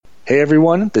Hey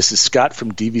everyone, this is Scott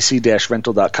from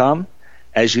dvc-rental.com.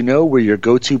 As you know, we're your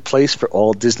go-to place for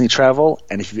all Disney travel,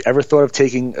 and if you've ever thought of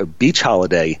taking a beach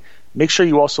holiday, make sure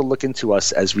you also look into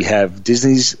us, as we have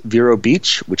Disney's Vero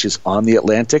Beach, which is on the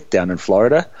Atlantic down in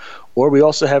Florida, or we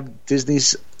also have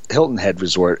Disney's Hilton Head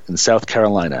Resort in South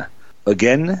Carolina.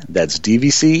 Again, that's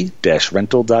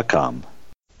dvc-rental.com.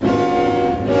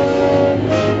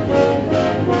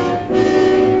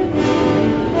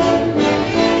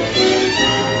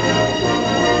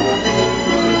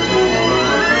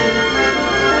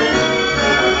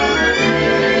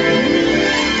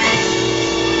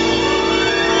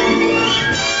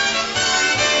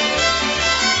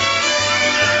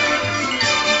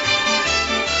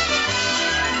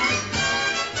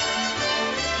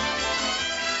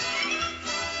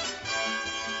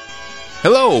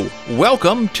 Hello,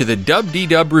 welcome to the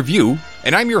Dub-D-Dub Review,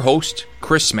 and I'm your host,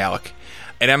 Chris Malik,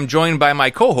 and I'm joined by my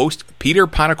co-host, Peter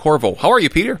Panacorvo. How are you,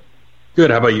 Peter?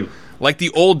 Good, how about you? Like the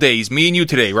old days, me and you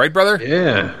today, right, brother?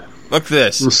 Yeah. Look at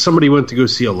this. Somebody went to go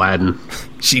see Aladdin.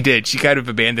 She did. She kind of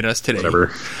abandoned us today.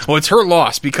 Whatever. Well, it's her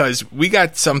loss, because we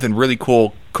got something really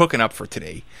cool cooking up for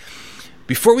today.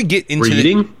 Before we get into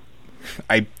eating?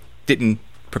 I didn't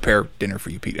prepare dinner for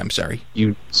you, Pete. I'm sorry.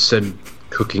 You said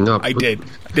cooking up. I did.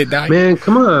 Did not. Man,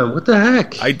 come on. What the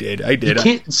heck? I did. You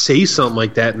can't say something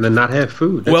like that and then not have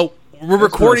food. We're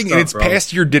recording and it's bro.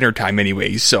 past your dinner time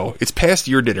anyways, so it's past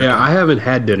your dinner time. Yeah, I haven't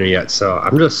had dinner yet, so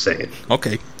I'm just saying.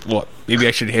 Okay. Well, maybe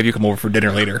I should have you come over for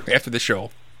dinner later after the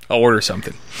show. I'll order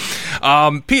something.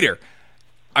 Peter,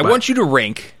 I want you to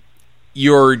rank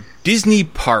your Disney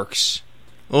parks.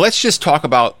 Let's just talk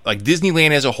about like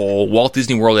Disneyland as a whole, Walt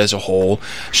Disney World as a whole,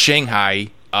 Shanghai,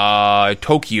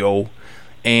 Tokyo,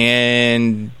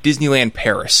 and Disneyland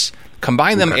Paris.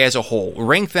 Combine them as a whole.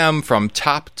 Rank them from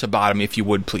top to bottom, if you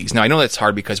would, please. Now, I know that's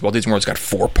hard because Walt Disney World's got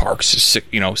 4 parks, six.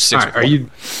 Right,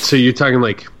 so you're talking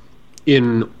like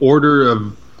in order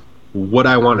of what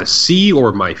I want to see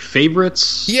or my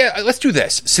favorites? Yeah, let's do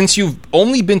this. Since you've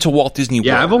only been to Walt Disney World.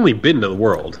 Yeah, I've only been to the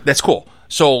world. That's cool.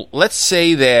 So let's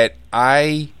say that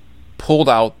I pulled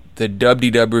out the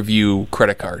Dub-D-Dub Review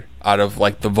credit card out of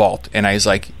like the vault, and I was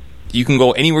like, you can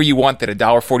go anywhere you want that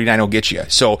 $1.49 will get you.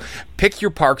 So pick your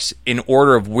parks in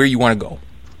order of where you want to go.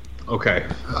 Okay.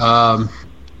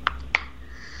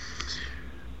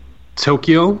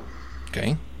 Tokyo.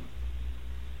 Okay.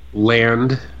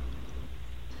 Land.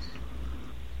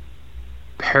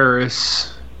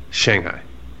 Paris. Shanghai.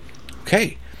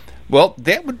 Okay. Well,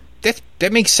 that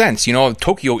makes sense. You know,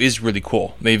 Tokyo is really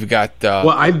cool. They've got. Well,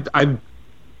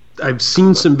 I've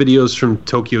seen some videos from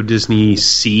Tokyo Disney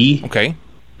Sea. Okay.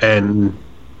 And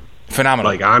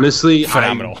phenomenal. Like honestly,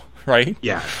 phenomenal, right?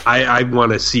 Yeah, I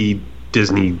want to see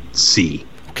Disney Sea.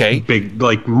 Okay. Big,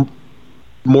 like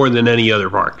more than any other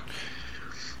park.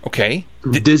 Okay.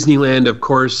 Disneyland, of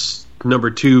course, number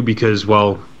 2 because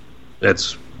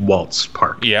that's Walt's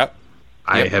park. Yep.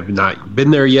 I have not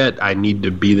been there yet. I need to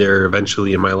be there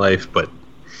eventually in my life, but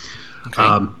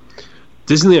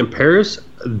Disneyland Paris,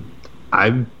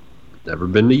 I've never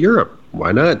been to Europe.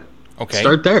 Why not? Okay.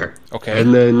 Start there. Okay.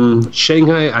 And then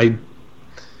Shanghai,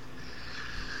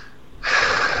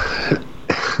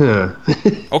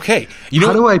 Okay.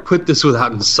 How do I put this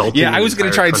without insulting? Yeah, I was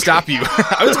going to try and stop you.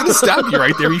 I was going to stop you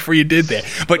right there before you did that.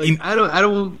 But like, I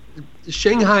don't.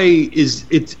 Shanghai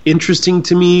it's interesting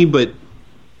to me, but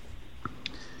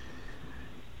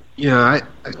I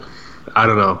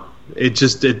don't know.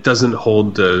 It doesn't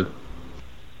hold the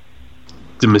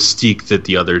mystique that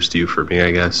the others do for me,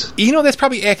 I guess. You know, that's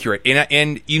probably accurate.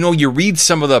 And you know, you read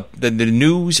some of the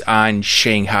news on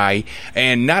Shanghai,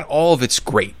 and not all of it's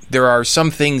great. There are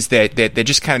some things that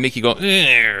just kind of make you go,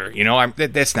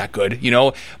 that's not good, you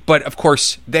know. But, of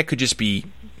course, that could just be,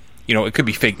 it could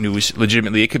be fake news,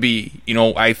 legitimately. It could be,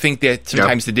 I think that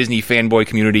sometimes the Disney fanboy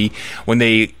community, when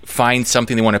they find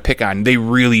something they want to pick on, they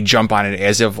really jump on it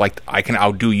as if, like, I can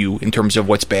outdo you in terms of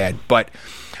what's bad. But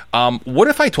what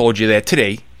if I told you that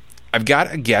today I've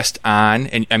got a guest on,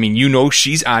 and I mean,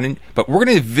 she's on, but we're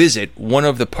going to visit one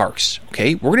of the parks,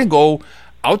 okay? We're going to go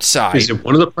outside. Is it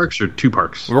one of the parks or 2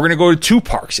 parks? We're going to go to 2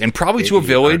 parks, and probably to a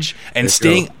village, and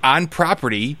staying on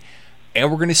property, and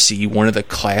we're going to see one of the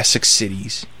classic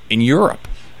cities in Europe.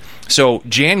 So,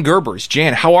 Jan Gerbers.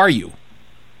 Jan, how are you?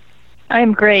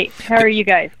 I'm great. How are you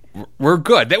guys? We're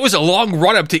good. That was a long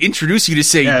run-up to introduce you to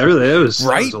say... Yeah, really, it was.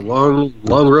 Right? It was a long,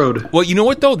 long road. Well, you know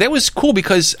what, though? That was cool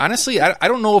because, honestly, I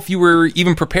don't know if you were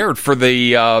even prepared for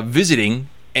the visiting,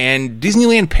 and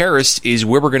Disneyland Paris is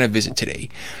where we're going to visit today.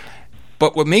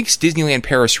 But what makes Disneyland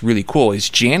Paris really cool is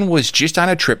Jan was just on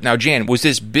a trip. Now, Jan, was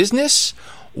this business?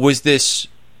 Was this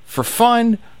for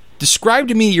fun? Describe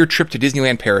to me your trip to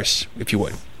Disneyland Paris, if you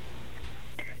would.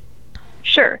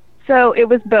 Sure. So it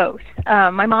was both.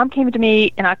 My mom came to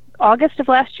me in August of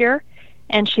last year,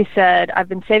 and she said, I've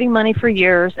been saving money for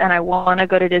years, and I want to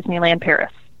go to Disneyland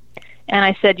Paris. And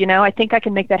I said, I think I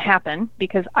can make that happen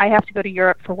because I have to go to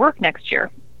Europe for work next year.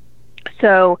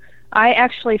 So I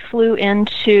actually flew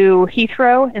into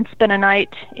Heathrow and spent a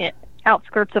night in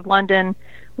outskirts of London,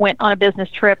 went on a business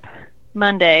trip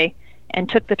Monday, and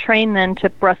took the train then to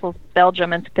Brussels,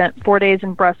 Belgium, and spent 4 days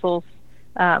in Brussels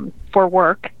for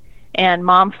work. And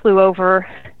Mom flew over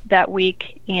that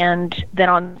week, and then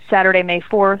on Saturday, May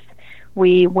 4th,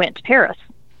 we went to Paris.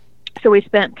 So we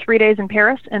spent 3 days in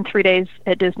Paris and 3 days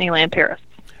at Disneyland Paris.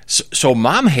 So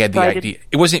Mom had the idea.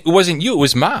 It wasn't you. It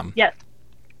was Mom. Yes.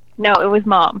 No, it was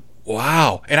Mom.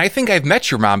 Wow. And I think I've met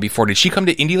your mom before. Did she come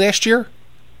to Indy last year?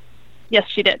 Yes,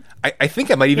 she did. I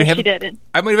think I might even have. She did.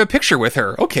 I might have a picture with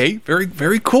her. Okay, very,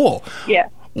 very cool. Yeah.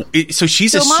 So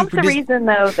she's a Mom's the reason,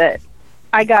 though, that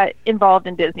I got involved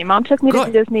in Disney. Mom took me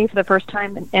to Disney for the first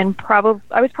time, and I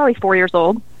was probably 4 years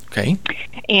old. Okay.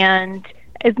 And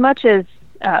as much as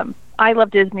I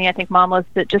love Disney, I think Mom loves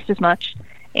it just as much.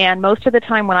 And most of the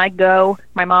time when I go,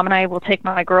 my mom and I will take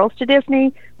my girls to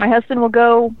Disney. My husband will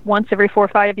go once every 4 or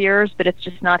 5 years, but it's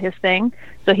just not his thing.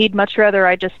 So he'd much rather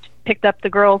I just picked up the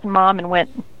girls and Mom and went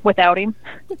without him.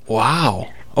 Wow.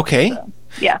 Okay. So,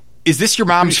 yeah. Is this your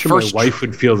mom's first? My wife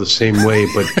would feel the same way,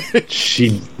 but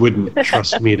she wouldn't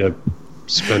trust me to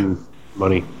spend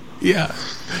money. Yeah.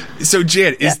 So,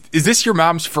 Jan, is this your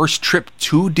mom's first trip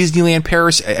to Disneyland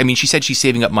Paris? I mean, she said she's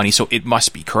saving up money, so it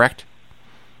must be, correct?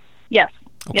 Yes.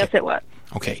 Okay. Yes, it was.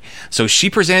 Okay. So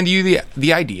she presented you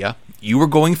the idea. You were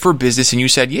going for business, and you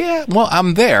said, yeah, well,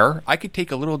 I'm there. I could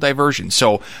take a little diversion.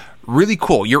 So, really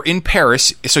cool. You're in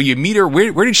Paris. So you meet her.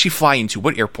 Where did she fly into?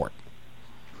 What airport?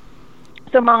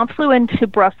 So Mom flew into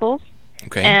Brussels,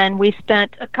 okay, and we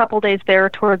spent a couple days there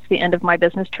towards the end of my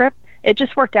business trip. It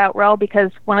just worked out well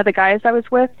because one of the guys I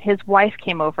was with, his wife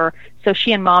came over, so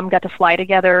she and Mom got to fly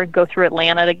together, go through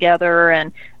Atlanta together,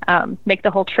 and make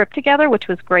the whole trip together, which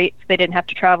was great. So they didn't have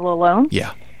to travel alone.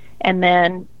 Yeah. And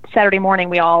then Saturday morning,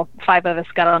 we all, 5 of us,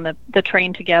 got on the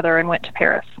train together and went to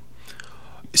Paris.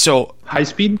 So high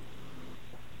speed?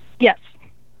 Yes.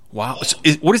 Wow. So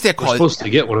what is that called? We're supposed to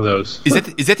get one of those. Is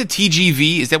that the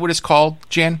TGV? Is that what it's called,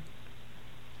 Jan?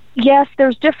 Yes,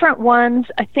 there's different ones.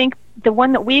 I think the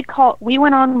one that we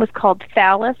went on was called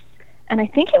Phallus, and I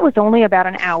think it was only about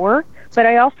an hour. But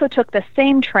I also took the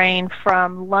same train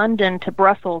from London to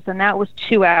Brussels, and that was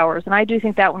 2 hours. And I do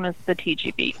think that one was the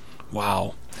TGV.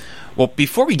 Wow. Well,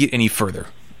 before we get any further,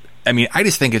 I mean, I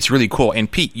just think it's really cool. And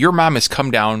Pete, your mom has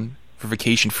come down for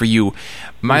vacation for you.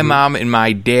 My mom and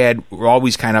my dad were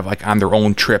always kind of like on their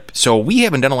own trip, so we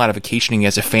haven't done a lot of vacationing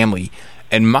as a family.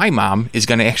 And my mom is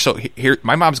going to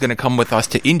my mom's going to come with us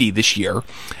to Indy this year,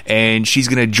 and she's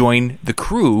going to join the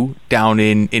crew down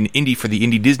in Indy for the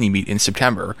Indy Disney meet in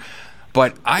September.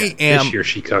 But I am... This year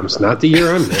she comes, not the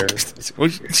year I'm there. Well,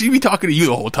 she'd be talking to you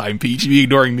the whole time, Pete. She'd be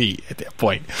ignoring me at that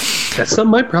point. That's not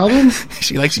my problem.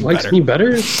 She likes me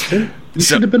better. You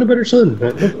should have been a better son.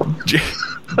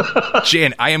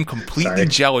 Jan, I am completely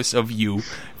jealous of you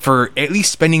for at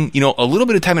least spending, a little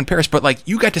bit of time in Paris, but like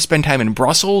you got to spend time in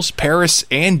Brussels, Paris,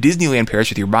 and Disneyland Paris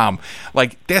with your mom.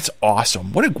 Like, that's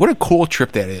awesome. What a cool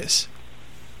trip that is.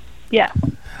 Yeah.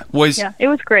 It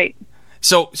was great.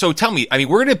 So tell me, I mean,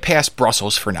 we're going to pass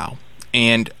Brussels for now,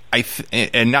 and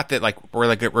and not that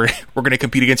we're going to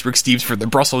compete against Rick Steves for the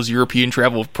Brussels European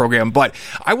travel program, but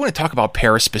I want to talk about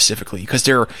Paris specifically because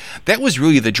that was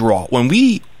really the draw. When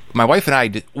my wife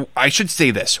and I should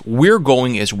say this, we're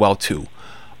going as well too.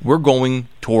 We're going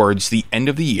towards the end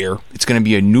of the year. It's going to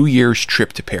be a New Year's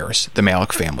trip to Paris, the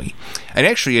Malik family, and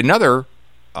actually another.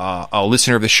 A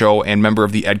listener of the show and member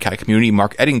of the EdCot community,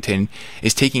 Mark Eddington,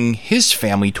 is taking his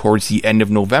family towards the end of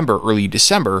November, early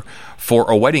December for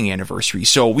a wedding anniversary.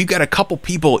 So we've got a couple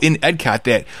people in EdCot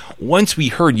that once we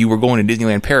heard you were going to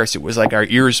Disneyland Paris, it was like our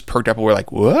ears perked up and we're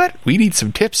like, what? We need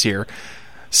some tips here.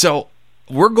 So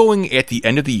we're going at the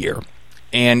end of the year,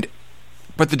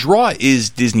 but the draw is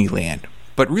Disneyland,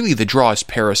 but really the draw is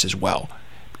Paris as well.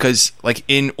 Because like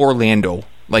in Orlando,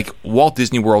 like Walt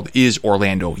Disney World is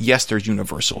Orlando. Yes, there's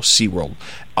Universal, SeaWorld,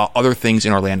 other things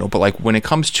in Orlando. But like when it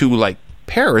comes to like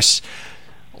Paris,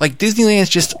 like Disneyland is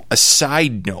just a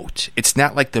side note. It's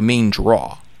not like the main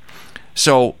draw.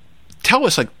 So tell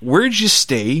us, like, where did you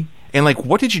stay, and like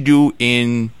what did you do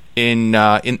in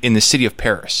the city of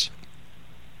Paris?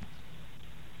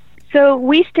 So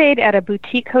we stayed at a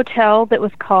boutique hotel that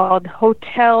was called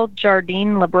Hotel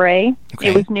Jardin Lebré. Okay.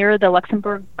 It was near the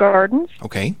Luxembourg Gardens.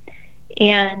 Okay.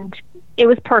 And it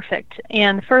was perfect.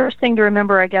 And the first thing to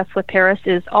remember, I guess, with Paris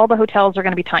is all the hotels are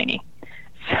going to be tiny.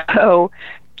 So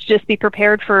just be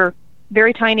prepared for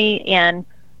very tiny and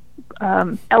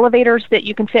elevators that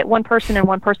you can fit one person and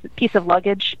one piece of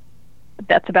luggage.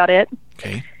 That's about it.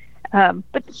 Okay.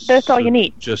 But that's all you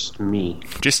need. Just me.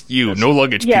 Just you. No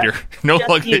luggage, Peter. No just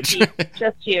luggage. You, Pete.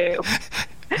 Just you.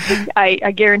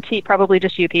 I guarantee probably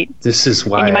just you, Pete. This is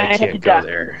why I can't go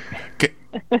there.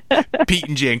 Pete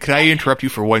and Jan, can I interrupt you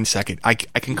for 1 second? I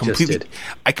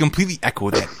completely echo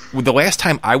that. The last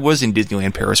time I was in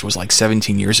Disneyland Paris was like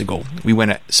 17 years ago. We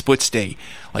went a split stay,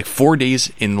 like 4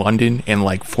 days in London and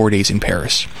like 4 days in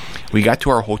Paris. We got to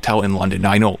our hotel in London.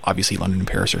 Now I know obviously London and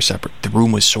Paris are separate. The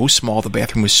room was so small, the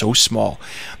bathroom was so small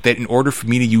that in order for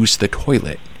me to use the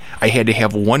toilet, I had to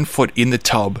have 1 foot in the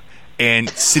tub and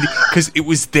sitting, because it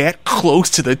was that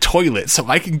close to the toilet. So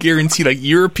I can guarantee, like,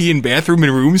 European bathroom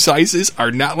and room sizes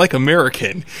are not like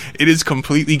American. It is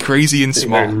completely crazy and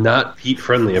small. They're not Pete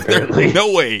friendly, apparently.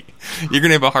 No way. You're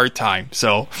gonna have a hard time.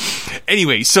 So,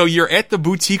 anyway, so you're at the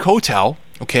boutique hotel.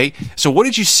 Okay. So what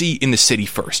did you see in the city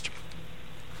first?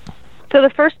 So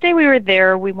the first day we were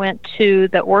there, we went to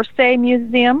the Orsay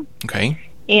Museum. Okay.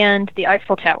 And the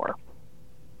Eiffel Tower.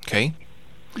 Okay.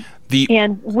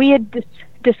 And we had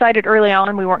decided early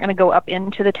on we weren't going to go up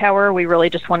into the tower. We really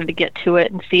just wanted to get to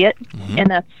it and see it, and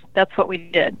that's what we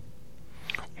did.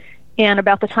 And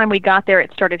about the time we got there,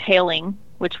 it started hailing,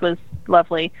 which was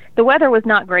lovely. The weather was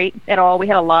not great at all. We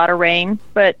had a lot of rain,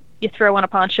 but you throw on a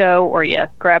poncho or you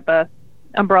grab a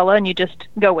umbrella and you just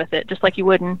go with it, just like you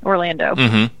would in Orlando.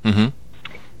 Mm-hmm.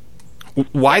 Mm-hmm.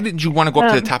 Why did you want to go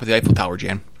up to the top of the Eiffel Tower,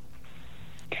 Jan?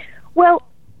 Well,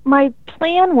 my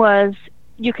plan was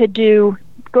you could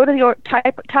go to the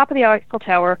top of the Eiffel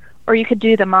Tower, or you could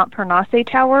do the Montparnasse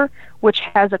Tower, which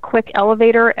has a quick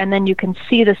elevator, and then you can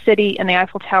see the city, and the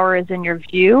Eiffel Tower is in your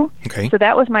view. Okay. So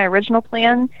that was my original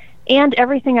plan. And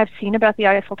everything I've seen about the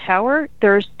Eiffel Tower,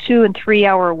 there's 2 and 3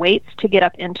 hour waits to get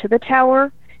up into the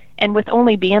tower. And with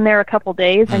only being there a couple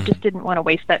days, I just didn't want to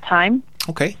waste that time.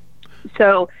 Okay.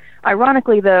 So,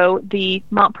 ironically, though, the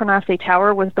Montparnasse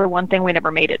Tower was the one thing we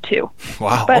never made it to.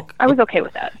 Wow. But I was okay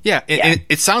with that. Yeah, and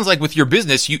it sounds like with your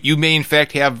business, you may in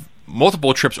fact have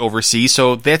multiple trips overseas,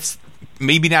 so that's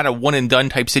maybe not a one-and-done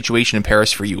type situation in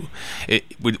Paris for you.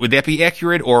 Would that be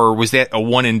accurate, or was that a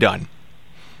one-and-done?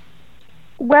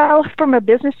 Well, from a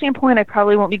business standpoint, I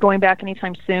probably won't be going back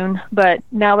anytime soon, but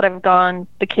now that I've gone,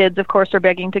 the kids, of course, are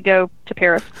begging to go to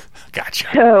Paris. Gotcha.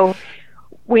 So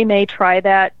we may try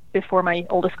that before my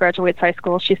oldest graduates high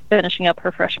school. She's finishing up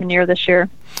her freshman year this year.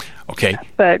 Okay.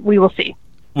 But we will see.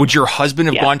 Would your husband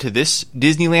have gone to this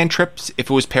Disneyland trip if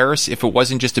it was Paris, if it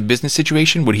wasn't just a business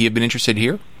situation? Would he have been interested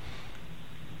here?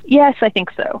 Yes, I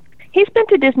think so. He's been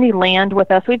to Disneyland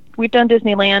with us. We've done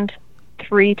Disneyland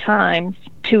 3 times,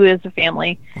 2 as a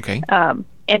family. Okay.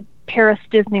 And Paris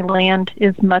Disneyland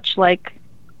is much like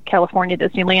California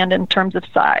Disneyland in terms of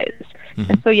size.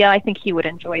 Mm-hmm. And so, I think he would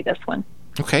enjoy this one.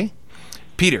 Okay.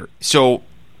 Peter, so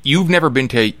you've never been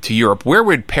to Europe. Where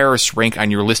would Paris rank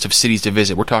on your list of cities to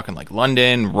visit? We're talking like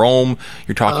London, Rome.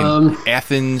 You're talking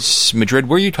Athens, Madrid.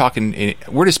 Where are you talking?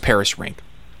 Where does Paris rank?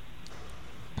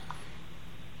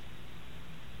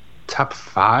 Top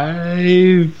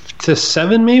 5 to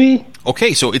 7, maybe.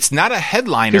 Okay, so it's not a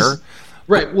headliner,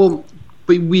 right? Well,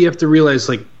 but we have to realize,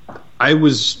 like, I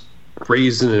was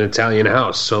raised in an Italian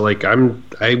house, so like I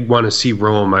want to see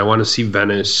Rome. I want to see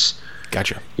Venice.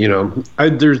 Gotcha. You know,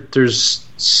 there's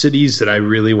cities that I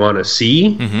really want to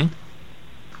see. Mm-hmm.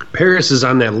 Paris is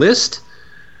on that list,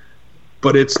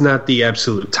 but it's not the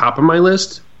absolute top of my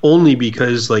list, only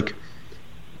because, like,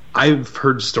 I've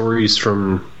heard stories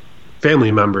from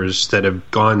family members that have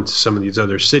gone to some of these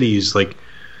other cities. Like,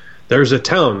 there's a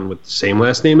town with the same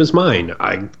last name as mine.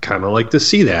 I kind of like to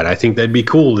see that. I think that'd be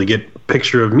cool to get a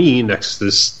picture of me next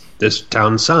to this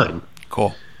town sign.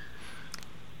 Cool.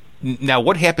 Now,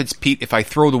 what happens, Pete, if I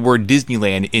throw the word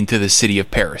Disneyland into the city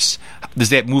of Paris? Does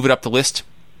that move it up the list?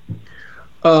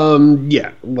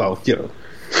 Yeah. Well, you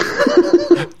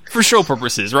know. For show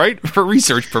purposes, right? For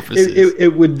research purposes.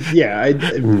 It would, yeah. I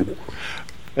can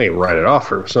write it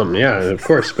off or something, yeah, of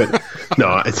course. But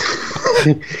no,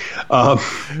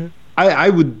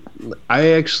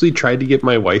 I actually tried to get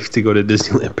my wife to go to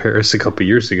Disneyland Paris a couple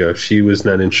years ago. She was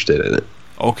not interested in it.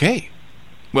 Okay.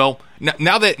 Well,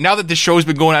 now that the show's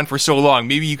been going on for so long,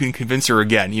 maybe you can convince her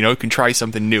again. You know, you can try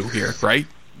something new here, right?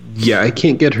 Yeah, I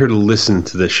can't get her to listen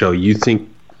to the show. You think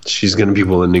she's going to be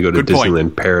willing to go to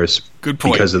Disneyland Paris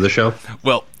because of the show?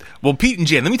 Well, Pete and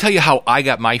Jan, let me tell you how I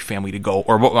got my family to go,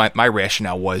 or what my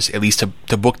rationale was, at least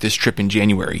to book this trip in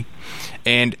January.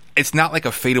 And it's not like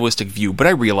a fatalistic view, but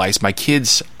I realized my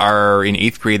kids are in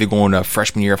 8th grade. They're going to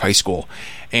freshman year of high school.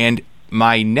 And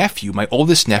my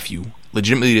oldest nephew,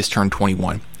 legitimately just turned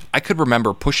 21. I could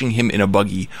remember pushing him in a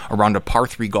buggy around a par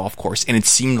 3 golf course, and it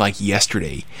seemed like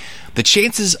yesterday. The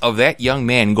chances of that young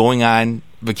man going on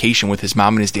vacation with his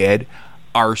mom and his dad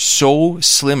are so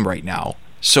slim right now.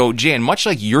 So, Jan, much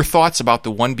like your thoughts about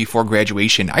the one before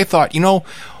graduation, I thought,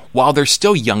 while they're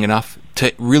still young enough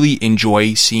to really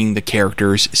enjoy seeing the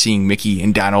characters, seeing Mickey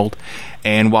and Donald,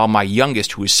 and while my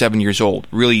youngest, who is 7 years old,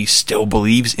 really still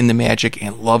believes in the magic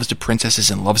and loves the princesses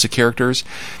and loves the characters,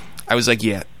 I was like,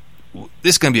 yeah,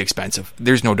 this is going to be expensive.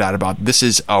 There's no doubt about it. This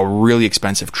is a really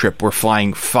expensive trip. We're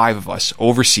flying 5 of us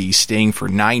overseas, staying for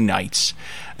 9 nights,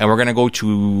 and we're going to go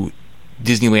to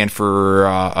Disneyland for,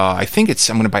 I'm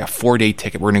going to buy a 4-day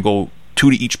ticket. We're going to go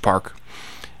 2 to each park,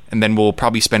 and then we'll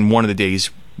probably spend one of the days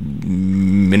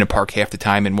in a park half the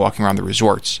time and walking around the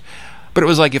resorts. But it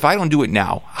was like, if I don't do it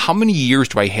now, how many years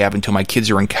do I have until my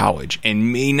kids are in college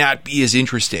and may not be as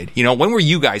interested? When were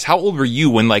you guys? How old were you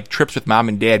when trips with mom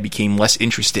and dad became less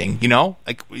interesting?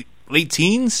 Like late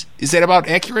teens? Is that about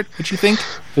accurate? What you think?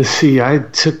 Let's see. I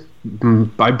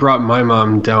brought my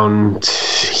mom down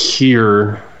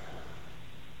here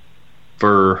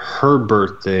for her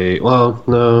birthday. Well,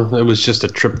 no, it was just a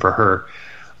trip for her.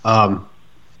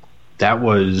 That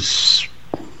was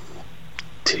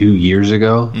 2 years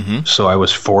ago, so I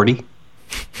was 40.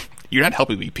 You're not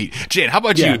helping me, Pete. Jan, how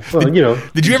about you? Well,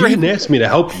 did you ever? You didn't ask me to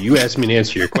help you. You asked me to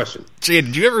answer your question. Jan,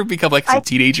 did you ever become like a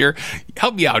teenager?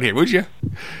 Help me out here, would you?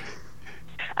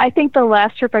 I think the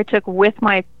last trip I took with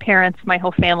my parents, my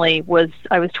whole family,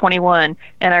 I was 21,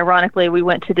 and ironically, we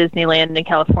went to Disneyland in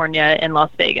California and Las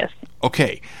Vegas.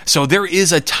 Okay, so there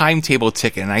is a timetable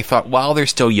ticket, and I thought, while they're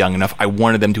still young enough, I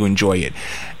wanted them to enjoy it.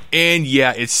 And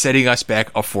yeah, it's setting us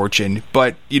back a fortune.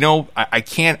 But I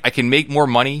can make more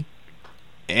money,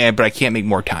 but I can't make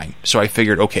more time. So I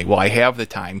figured, okay, well, I have the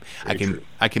time. I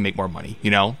can make more money.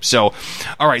 So,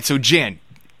 all right. So Jan,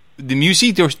 the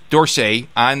Musée d'Orsay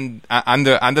on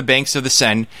the banks of the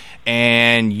Seine,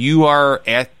 and you are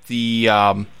at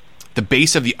the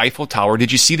base of the Eiffel Tower.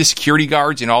 Did you see the security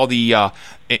guards and all the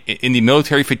in the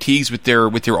military fatigues with their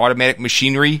automatic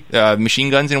machinery, machine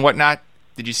guns and whatnot?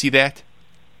 Did you see that?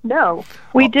 No,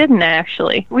 we didn't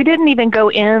actually. We didn't even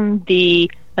go in the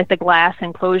glass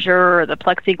enclosure or the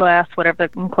plexiglass, whatever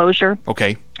the enclosure.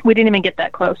 Okay. We didn't even get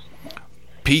that close.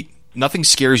 Pete, nothing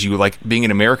scares you like being an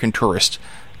American tourist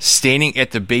standing at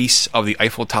the base of the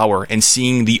Eiffel Tower and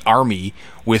seeing the army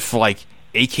with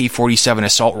AK-47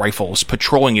 assault rifles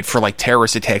patrolling it for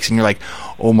terrorist attacks, and you're like,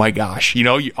 oh my gosh,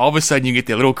 all of a sudden you get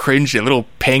that little cringe, that little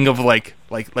pang of like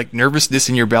nervousness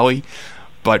in your belly.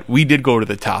 But we did go to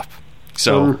the top.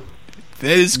 So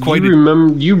that is quite.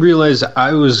 You realize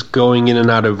I was going in and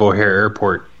out of O'Hare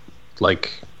Airport,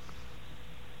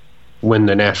 when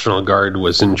the National Guard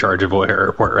was in charge of O'Hare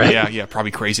Airport, right? Yeah,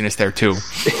 probably craziness there too.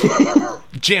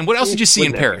 Jan, what else did you see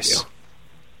in Paris?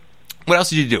 What else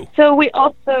did you do? So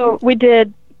we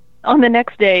did on the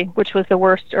next day, which was the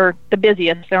worst or the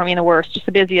busiest. I don't mean the worst, just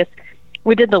the busiest.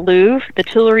 We did the Louvre, the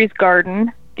Tuileries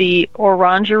Garden, the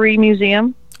Orangerie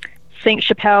Museum,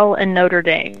 Saint-Chapelle, and Notre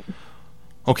Dame.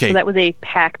 Okay. So that was a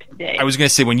packed day. I was going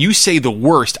to say, when you say the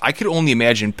worst, I could only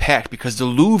imagine packed, because the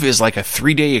Louvre is like a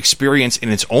 3-day experience in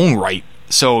its own right.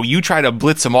 So you try to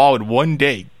blitz them all in one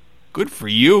day. Good for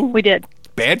you. We did.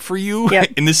 Bad for you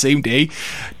Yep. in the same day.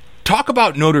 Talk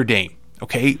about Notre Dame.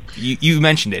 Okay, you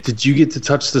mentioned it. Did you get to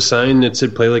touch the sign that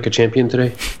said "Play like a champion"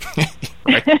 today?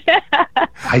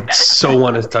 I so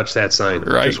want to touch that sign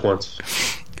just once.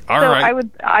 All right.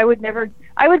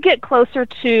 I would get closer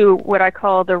to what I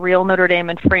call the real Notre Dame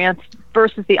in France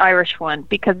versus the Irish one,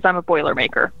 because I'm a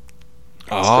Boilermaker.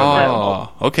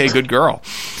 Oh, okay, good girl.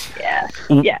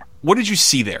 Yeah. What did you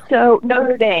see there? So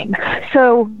Notre Dame.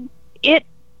 So it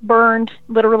burned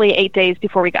literally 8 days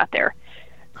before we got there.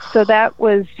 So that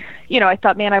was, I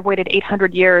thought, man, I've waited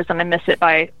 800 years and I miss it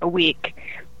by a week.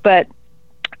 But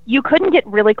you couldn't get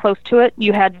really close to it.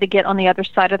 You had to get on the other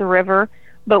side of the river.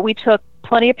 But we took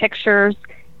plenty of pictures,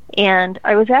 and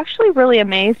I was actually really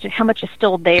amazed at how much is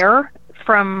still there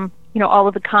from, all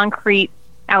of the concrete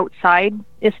outside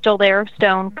is still there,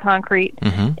 stone, concrete.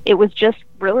 Mm-hmm. It was just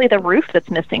really the roof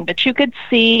that's missing. But you could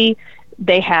see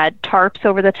they had tarps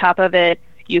over the top of it.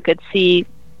 You could see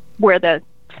where the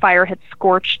fire had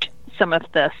scorched some of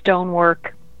the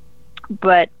stonework,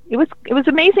 but it was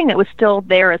amazing it was still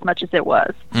there as much as it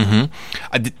was.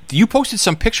 Mm-hmm. You posted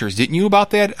some pictures, didn't you, about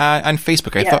that on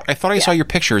Facebook? I thought I saw your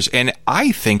pictures, and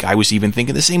I think I was even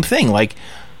thinking the same thing. Like,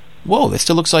 whoa, that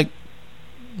still looks like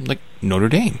Notre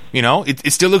Dame.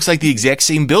 It still looks like the exact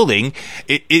same building.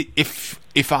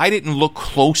 If I didn't look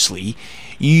closely,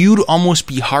 you'd almost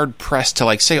be hard pressed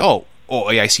to say, oh,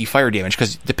 I see fire damage,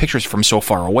 because the picture's from so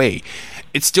far away.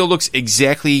 It still looks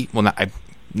exactly, well, not,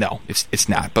 No, it's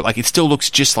not. But like it still looks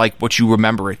just like what you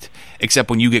remember it, except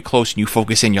when you get close and you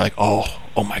focus in, you're like, oh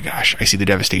my gosh, I see the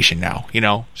devastation now.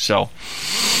 So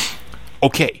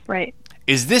okay, right.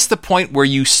 Is this the point where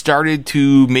you started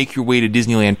to make your way to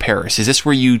Disneyland Paris? Is this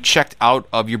where you checked out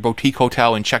of your boutique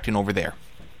hotel and checked in over there?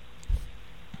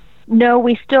 No,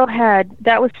 we still had,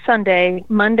 that was Sunday.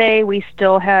 Monday, we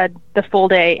still had the full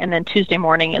day, and then Tuesday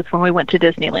morning is when we went to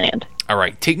Disneyland. All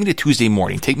right, take me to Tuesday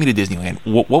morning. Take me to Disneyland.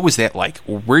 What was that like?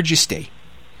 Where'd you stay?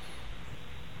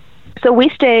 So we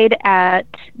stayed at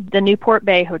the Newport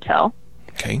Bay Hotel.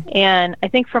 Okay. And I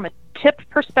think from a tip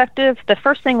perspective, the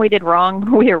first thing we did wrong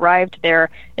when we arrived there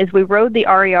is we rode the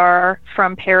RER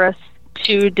from Paris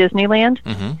to Disneyland.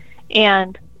 Mm-hmm.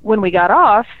 And when we got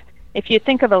off, if you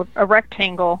think of a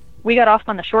rectangle, we got off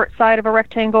on the short side of a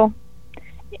rectangle,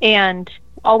 and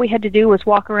all we had to do was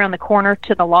walk around the corner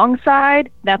to the long side.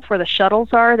 That's where the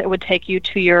shuttles are that would take you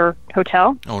to your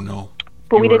hotel. Oh, no.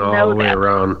 But we didn't know all the way that.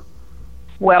 around.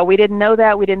 Well, we didn't know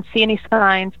that. We didn't see any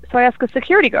signs. So I asked a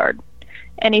security guard,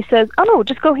 and he says, oh,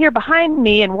 just go here behind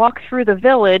me and walk through the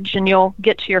village, and you'll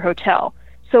get to your hotel.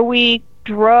 So we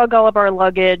drug all of our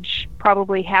luggage,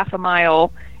 probably half a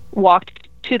mile, walked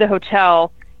to the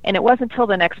hotel, and it wasn't until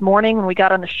the next morning when we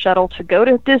got on the shuttle to go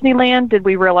to Disneyland did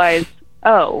we realize,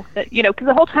 because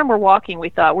the whole time we're walking, we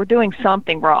thought we're doing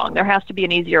something wrong. There has to be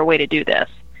an easier way to do this.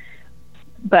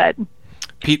 But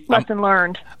Pete, lesson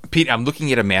learned. Pete, I'm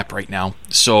looking at a map right now.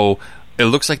 So it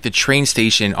looks like the train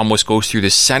station almost goes through the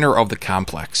center of the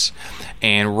complex.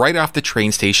 And right off the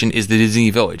train station is the Disney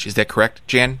Village. Is that correct,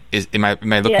 Jan? Am I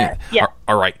looking? Yeah.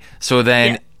 All right. So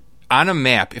then on a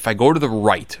map, if I go to the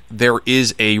right, there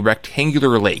is a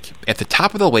rectangular lake. At the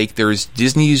top of the lake, there's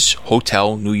Disney's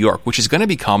Hotel New York, which is going to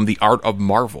become the Art of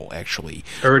Marvel, actually.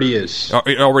 Already is.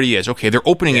 It already is. Okay, they're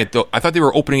opening it, though. I thought they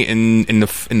were opening it in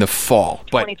the fall.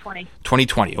 But 2020.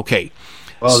 2020, okay.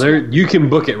 Well, you can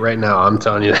book it right now, I'm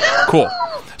telling you that. Cool.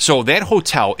 So that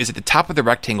hotel is at the top of the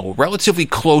rectangle, relatively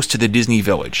close to the Disney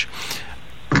Village.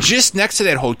 Just next to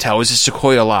that hotel is a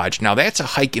Sequoia Lodge. Now, that's a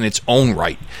hike in its own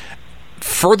right,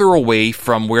 further away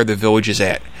from where the village is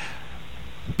at.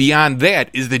 Beyond that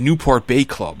is the Newport Bay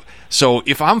Club. So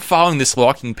if I'm following this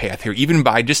walking path here, even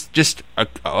by just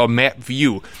a map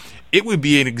view, it would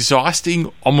be an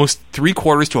exhausting, almost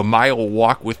 3/4 to a mile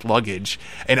walk with luggage.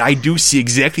 And I do see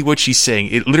exactly what she's saying.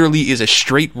 It literally is a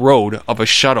straight road of a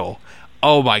shuttle.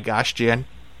 Oh my gosh, Jan.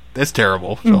 That's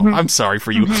terrible. So I'm sorry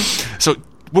for you. So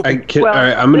all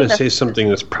right, I'm going to say something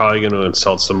that's probably going to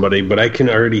insult somebody, but I can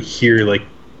already hear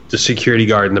the security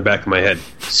guard in the back of my head.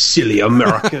 Silly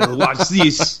American, watch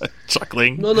this.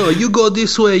 Chuckling. No, you go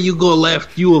this way, you go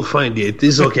left, you will find it.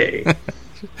 It's okay.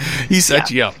 He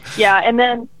set you up. Yeah, and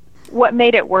then what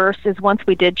made it worse is once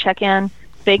we did check in,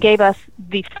 they gave us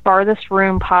the farthest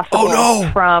room possible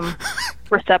from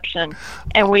reception,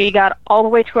 and we got all the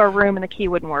way to our room and the key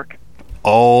wouldn't work.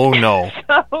 Oh, no.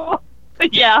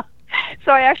 Yeah.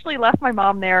 So I actually left my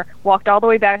mom there, walked all the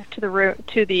way back to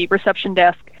the reception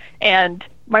desk, and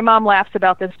my mom laughs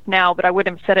about this now, but I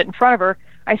wouldn't have said it in front of her.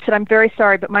 I said, I'm very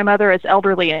sorry, but my mother is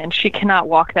elderly and she cannot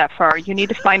walk that far. You need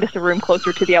to find us a room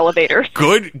closer to the elevators.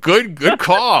 Good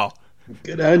call.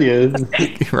 Good on you.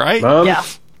 Right? Mom, Yeah.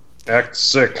 act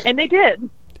sick. And they did.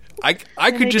 I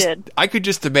could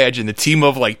just imagine the team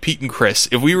of Pete and Chris.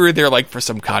 If we were there for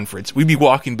some conference, we'd be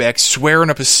walking back swearing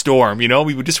up a storm.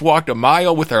 We would just walk a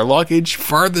mile with our luggage,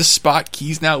 farthest spot,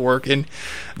 keys not working.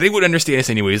 They would understand us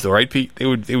anyways, though, right, Pete? They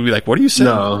would be like, "What are you saying?"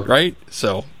 No, right?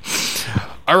 So,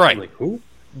 all right. Who?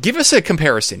 Give us a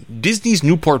comparison. Disney's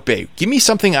Newport Bay. Give me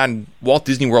something on Walt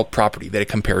Disney World property that it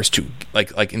compares to,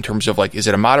 like in terms of is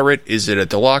it a moderate? Is it a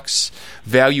deluxe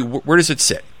value? Where does it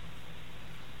sit?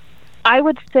 I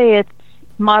would say it's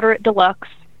moderate deluxe.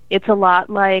 It's a lot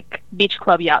like Beach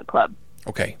Club, Yacht Club.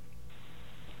 Okay.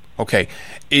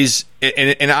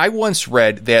 And I once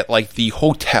read that the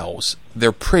hotels,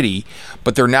 they're pretty,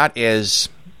 but they're not as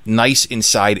nice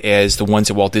inside as the ones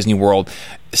at Walt Disney World.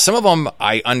 Some of them,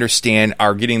 I understand,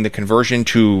 are getting the conversion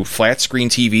to flat screen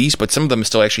TVs, but some of them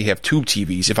still actually have tube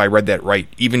TVs, if I read that right,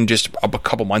 even just a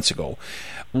couple months ago.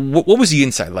 What was the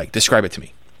inside like? Describe it to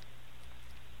me.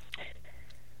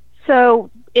 So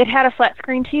it had a flat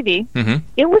screen TV. Mm-hmm.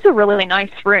 It was a really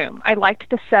nice room. I liked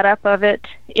the setup of it.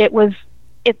 It was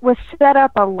set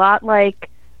up a lot like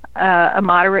a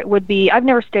moderate would be. I've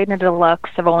never stayed in a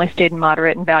deluxe. I've only stayed in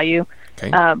moderate in value.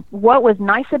 Okay. What was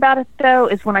nice about it, though,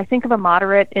 is when I think of a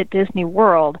moderate at Disney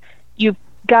World, you've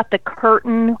got the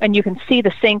curtain and you can see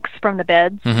the sinks from the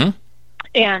beds. Mm-hmm.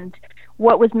 And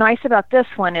what was nice about this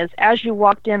one is as you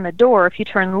walked in the door, if you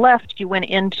turned left, you went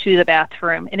into the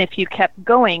bathroom. And if you kept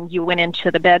going, you went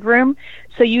into the bedroom.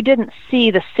 So you didn't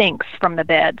see the sinks from the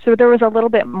bed. So there was a little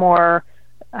bit more...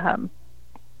 like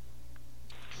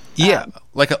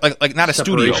not a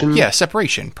separation. Studio. Yeah,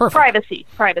 separation. Perfect.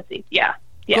 Privacy. Yeah.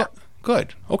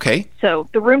 Good. Okay. So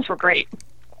the rooms were great.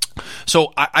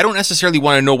 So I don't necessarily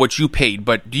want to know what you paid,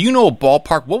 but do you know a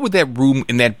ballpark? What would that room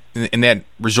in that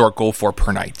resort go for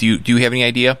per night? Do you have any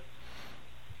idea?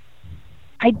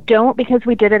 I don't, because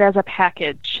we did it as a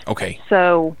package. Okay.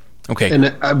 So. Okay.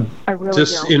 And I really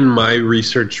just don't. in my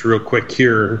research, real quick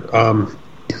here,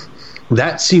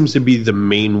 that seems to be the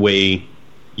main way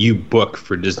you book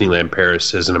for Disneyland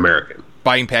Paris as an American.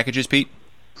 Buying packages, Pete?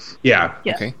 Yeah.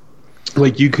 Okay.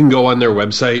 Like, you can go on their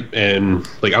website and,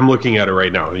 like, I'm looking at it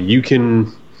right now. You can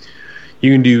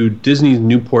do Disney's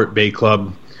Newport Bay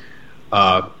Club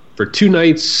for 2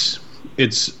 nights.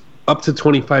 It's up to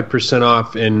 25%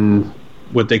 off and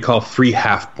what they call free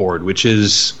half board, which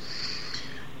is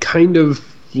kind of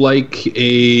like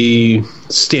a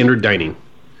standard dining.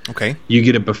 Okay. You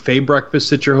get a buffet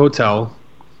breakfast at your hotel,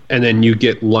 and then you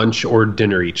get lunch or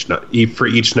dinner each night for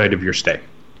each night of your stay.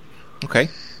 Okay.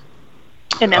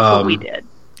 And that's what we did.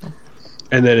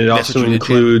 And then it That's also what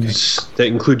you did,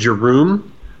 includes your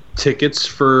room, tickets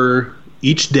for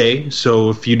each day.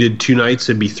 So if you did 2 nights,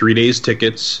 it'd be 3 days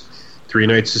tickets. 3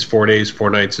 nights is 4 days.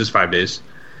 4 nights is 5 days.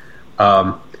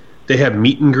 They have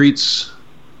meet and greets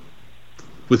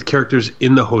with characters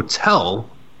in the hotel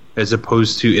as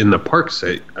opposed to in the parks,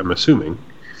 I'm assuming.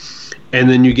 And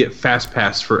then you get fast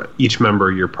pass for each member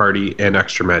of your party and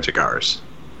extra magic hours.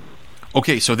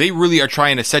 Okay, so they really are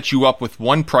trying to set you up with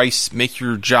one price, make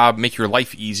your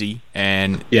life easy,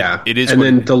 and yeah, it is. And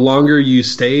then the longer you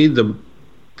stay, the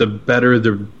better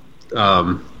the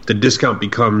discount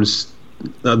becomes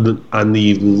on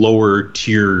the lower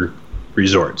tier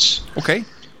resorts. Okay.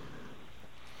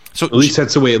 So at least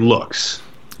that's the way it looks.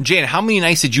 Jan, how many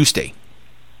nights did you stay?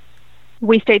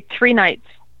 We stayed 3 nights.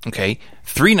 Okay,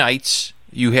 3 nights.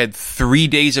 You had 3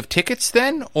 days of tickets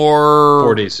then, or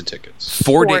 4 days of tickets?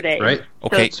 4 4 days, days. right?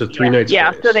 Okay, so 3 nights.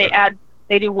 Yeah, 4 days. so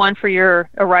they do one for your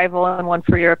arrival and one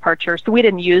for your departure. So we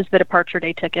didn't use the departure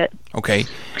day ticket. Okay,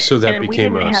 so that and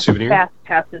became we didn't a have souvenir. Fast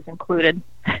passes included.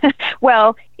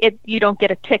 Well, you don't get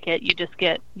a ticket; you just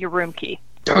get your room key.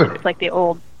 Darn It's it. like the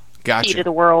old gotcha. key to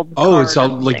the world. Oh, card it's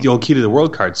all and like thing. the old key to the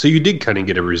world card. So you did kind of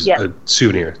get a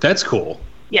souvenir. That's cool.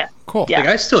 Yeah, Cool. Yeah. Like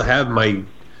I still have my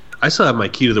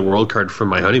key to the world card from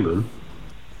my honeymoon.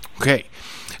 Okay,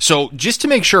 so just to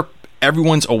make sure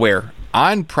everyone's aware,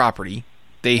 on property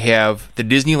they have the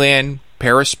Disneyland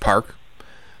Paris Park,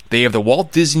 they have the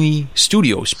Walt Disney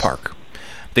Studios Park,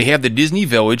 they have the Disney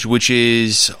Village, which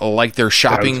is like their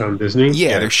shopping. Downtown Disney.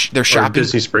 Yeah, they're Or shopping.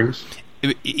 Disney Springs.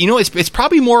 You know, it's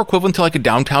probably more equivalent to like a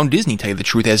downtown Disney, tell you the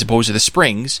truth, as opposed to the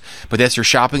Springs. But that's their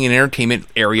shopping and entertainment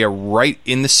area right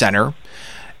in the center.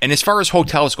 And as far as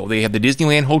hotels go, they have the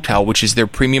Disneyland Hotel, which is their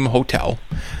premium hotel.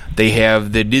 They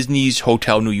have the Disney's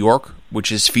Hotel New York,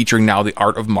 which is featuring now the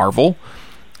Art of Marvel.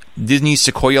 Disney's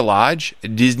Sequoia Lodge,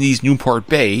 Disney's Newport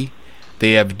Bay.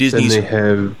 They have Disney's.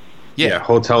 Then they have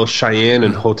Hotel Cheyenne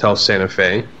and Hotel Santa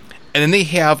Fe. And then they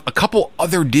have a couple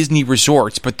other Disney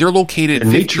resorts, but they're located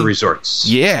And nature resorts.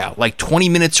 Yeah, like 20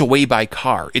 minutes away by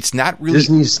car. It's not really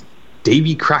Disney's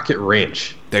Davy Crockett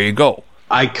Ranch. There you go.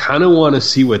 I kind of want to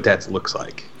see what that looks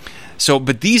like. So,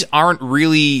 but these aren't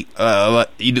really,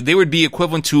 they would be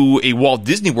equivalent to a Walt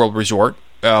Disney World resort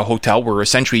hotel where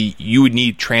essentially you would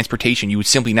need transportation. You would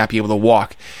simply not be able to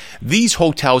walk. These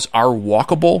hotels are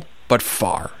walkable, but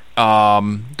far.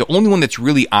 The only one that's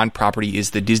really on property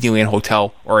is the Disneyland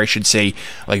Hotel, or I should say,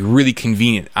 like really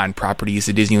convenient on property is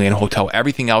the Disneyland Hotel.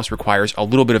 Everything else requires a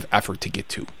little bit of effort to get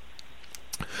to.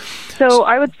 So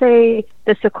I would say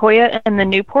the Sequoia and the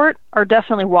Newport are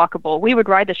definitely walkable. We would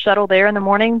ride the shuttle there in the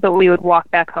morning, but we would walk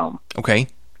back home. Okay.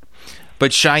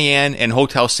 But Cheyenne and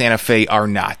Hotel Santa Fe are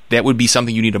not. That would be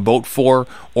something you need a boat for,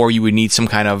 or you would need some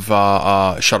kind of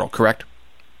shuttle, correct?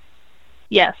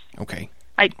 Yes. Okay.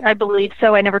 I believe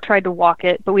so. I never tried to walk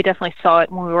it, but we definitely saw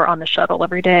it when we were on the shuttle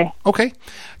every day. Okay.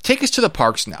 Take us to the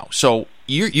parks now. So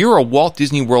you're a Walt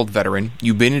Disney World veteran.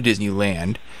 You've been to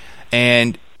Disneyland.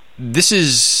 And this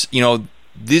is,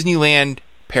 Disneyland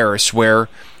Paris, where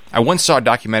I once saw a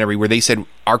documentary where they said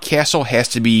our castle has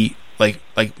to be like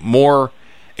more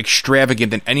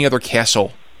extravagant than any other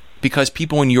castle because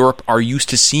people in Europe are used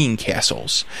to seeing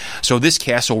castles. So this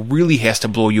castle really has to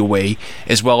blow you away,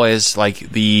 as well as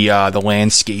like the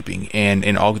landscaping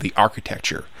and all of the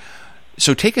architecture.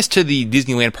 So take us to the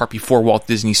Disneyland park before Walt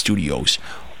Disney Studios.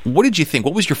 What did you think?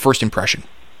 What was your first impression?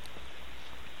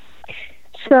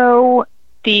 So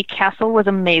The castle was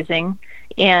amazing.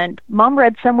 And Mom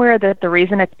read somewhere that the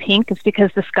reason it's pink is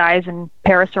because the skies in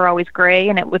Paris are always gray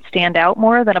and it would stand out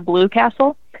more than a blue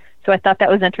castle. So I thought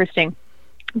that was interesting.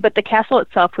 But the castle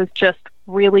itself was just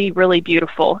really, really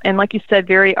beautiful. And like you said,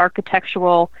 very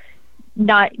architectural,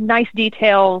 nice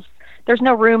details. There's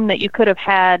no room that you could have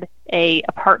had a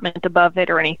apartment above it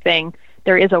or anything.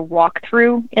 There is a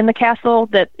walkthrough in the castle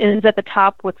that is at the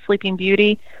top with Sleeping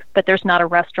Beauty, but there's not a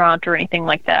restaurant or anything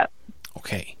like that.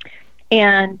 Okay.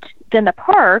 And then the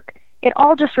park, it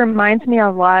all just reminds me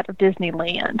a lot of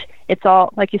Disneyland. It's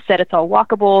all, like you said, it's all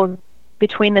walkable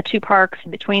between the two parks,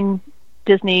 between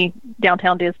Disney,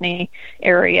 downtown Disney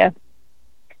area.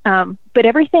 But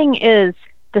everything is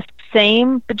the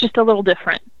same, but just a little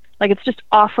different. Like it's just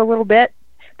off a little bit,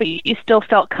 but you still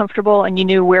felt comfortable and you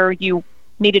knew where you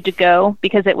needed to go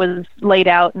because it was laid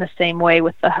out in the same way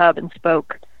with the hub and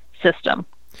spoke system.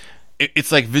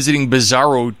 It's like visiting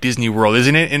Bizarro Disney World,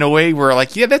 isn't it? In a way, where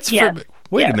like, yeah, that's yes.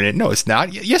 Wait a minute, no, it's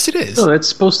not. Yes, it is. No, that's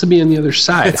supposed to be on the other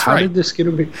side. That's How right. did this get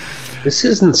a big? This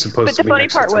isn't supposed to be. But the funny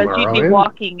next to part was you'd be Tomorrowland.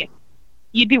 walking.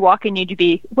 You'd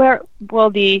be where?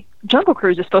 Well, the Jungle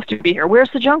Cruise is supposed to be here.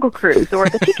 Where's the Jungle Cruise? Or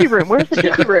the Tiki Room? Where's the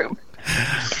Tiki Room?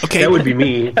 Okay, That would be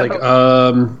me. Like,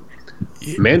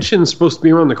 mansion's supposed to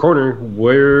be around the corner.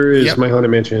 Where is my haunted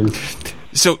mansion?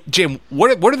 So, Jim, what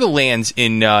are the lands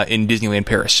in Disneyland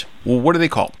Paris? Well, what are they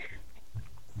called?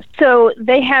 So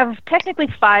they have technically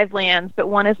 5 lands, but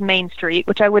one is Main Street,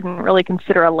 which I wouldn't really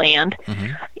consider a land.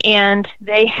 Mm-hmm. And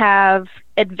they have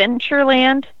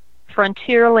Adventureland,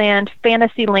 Frontierland,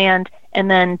 Fantasyland, and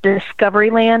then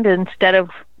Discoveryland instead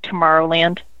of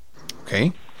Tomorrowland.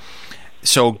 Okay.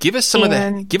 So give us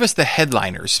give us the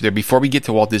headliners there before we get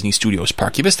to Walt Disney Studios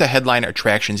Park. Give us the headline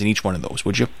attractions in each one of those,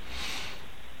 would you?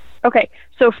 Okay,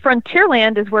 so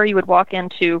Frontierland is where you would walk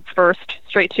into first,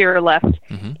 straight to your left,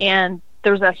 and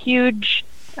there's a huge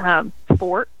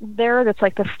fort there that's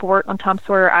like the fort on Tom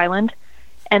Sawyer Island,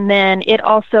 and then it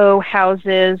also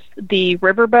houses the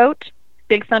riverboat,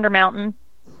 Big Thunder Mountain,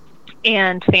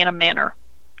 and Phantom Manor.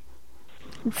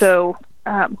 So,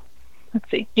 let's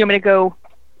see. You want me to go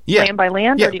land by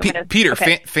land? Yeah, or do you want me to... Peter,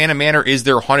 okay. Phantom Manor is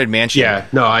their haunted mansion. Yeah,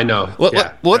 no, I know.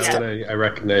 I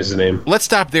recognize the name. Let's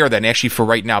stop there then, actually, for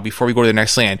right now, before we go to the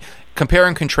next land. Compare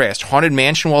and contrast. Haunted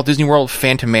Mansion, Walt Disney World,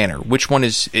 Phantom Manor. Which one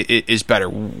is better?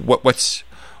 What's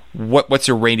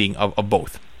a rating of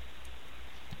both?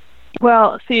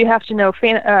 Well, so you have to know,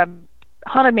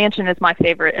 Haunted Mansion is my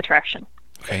favorite attraction.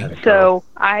 Okay. So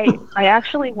I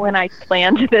actually, when I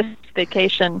planned this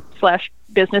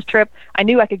vacation/business trip, I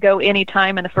knew I could go any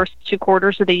time in the first 2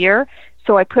 quarters of the year.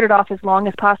 So I put it off as long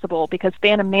as possible because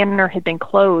Phantom Manor had been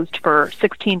closed for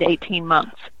 16 to 18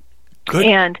 months. Good.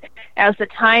 And as the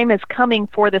time is coming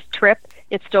for this trip,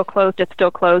 it's still closed.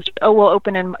 Oh, we'll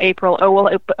open in April. Oh,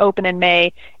 we'll open in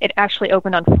May. It actually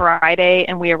opened on Friday,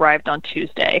 and we arrived on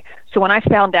Tuesday. So when I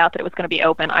found out that it was going to be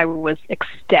open, I was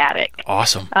ecstatic.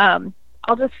 Awesome.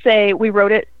 I'll just say we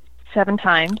rode it 7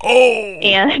 times. Oh!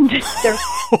 And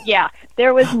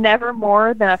there was never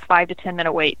more than a 5 to 10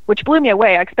 minute wait, which blew me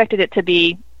away. I expected it to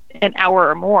be an hour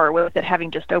or more with it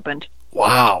having just opened.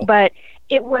 Wow. But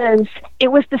it was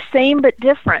the same but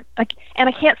different. And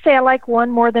I can't say I like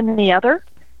one more than the other.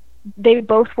 They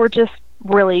both were just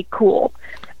really cool.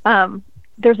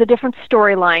 There's a different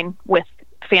storyline with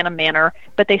Phantom Manor,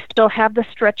 but they still have the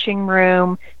stretching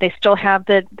room. They still have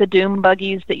the doom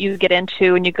buggies that you get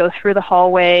into and you go through the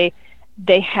hallway.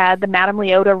 They had the Madame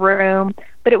Leota room,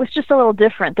 but it was just a little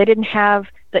different. They didn't have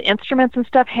the instruments and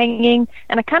stuff hanging,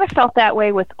 and I kind of felt that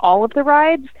way with all of the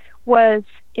rides.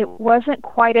 It wasn't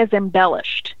quite as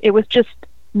embellished. It was just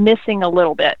missing a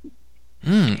little bit.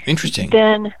 Interesting.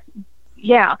 Then,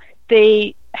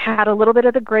 they had a little bit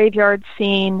of the graveyard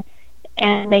scene,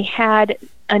 and they had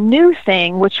a new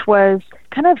thing, which was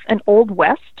kind of an Old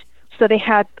West. So they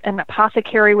had an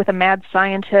apothecary with a mad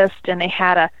scientist, and they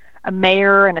had a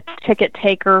mayor and a ticket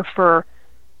taker for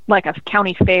like a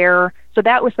county fair. So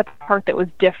that was the part that was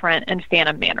different in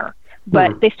Phantom Manor.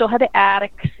 But they still had the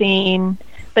attic scene,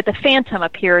 but the Phantom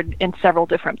appeared in several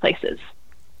different places.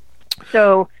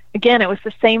 So again, it was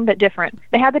the same but different.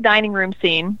 They had the dining room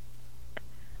scene.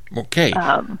 Okay.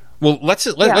 Well, let's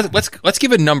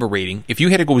give a number rating. If you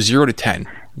had to go 0 to 10,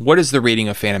 what is the rating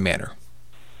of Phantom Manor?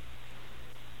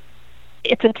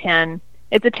 It's a 10.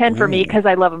 It's a 10 for me because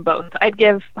I love them both. I'd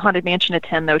give Haunted Mansion a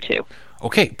 10 though too.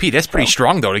 Okay, Pete, that's pretty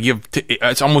strong though. To give,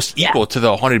 it's almost equal to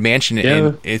the Haunted Mansion,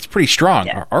 and it's pretty strong.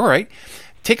 Yeah. All right,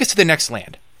 take us to the next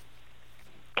land.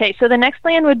 Okay, so the next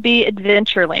land would be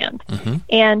Adventureland,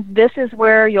 and this is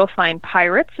where you'll find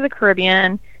Pirates of the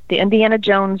Caribbean, the Indiana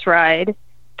Jones ride.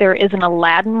 There is an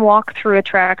Aladdin walk-through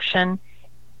attraction.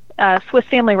 Swiss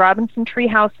Family Robinson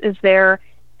Treehouse is there.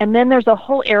 And then there's a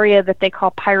whole area that they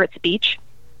call Pirates Beach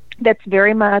that's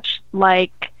very much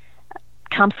like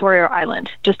Tom Sawyer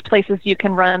Island, just places you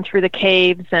can run through the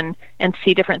caves and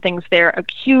see different things there. A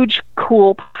huge,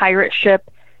 cool pirate ship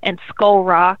and Skull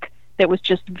Rock that was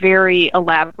just very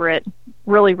elaborate,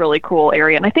 really, really cool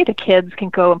area. And I think the kids can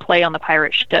go and play on the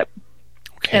pirate ship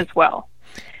as well.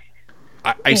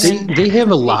 They have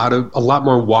a lot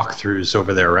more walkthroughs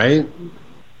over there, right?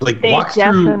 Like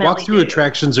walkthrough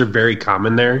attractions are very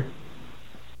common there.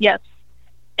 Yes.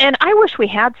 And I wish we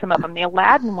had some of them. The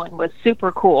Aladdin one was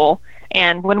super cool.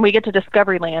 And when we get to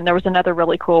Discoveryland, there was another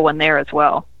really cool one there as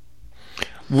well.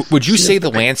 Would you say the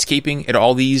landscaping at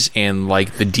all these and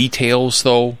like the details,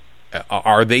 though,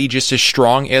 are they just as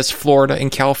strong as Florida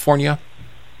and California?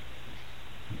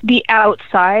 The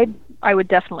outside, I would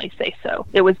definitely say so.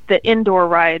 It was the indoor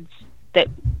rides that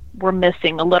were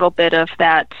missing a little bit of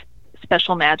that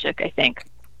special magic, I think.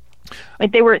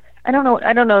 Like they were, I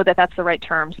don't know that that's the right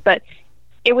terms, but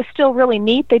it was still really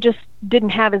neat. They just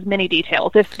didn't have as many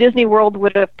details. If Disney World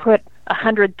would have put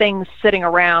 100 things sitting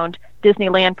around,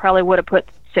 Disneyland probably would have put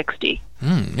 60.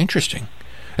 Interesting.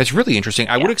 That's really interesting.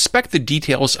 I would expect the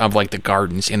details of like the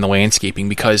gardens and the landscaping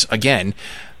because, again,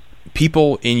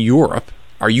 people in Europe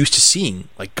are used to seeing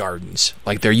like gardens.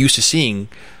 Like they're used to seeing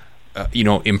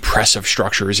impressive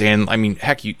structures. And I mean,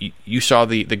 heck, you saw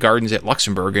the gardens at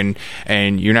Luxembourg,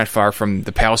 and you're not far from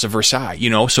the Palace of Versailles.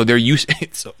 So they're used.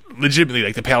 It's legitimately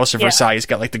like the Palace of Versailles has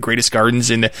got like the greatest gardens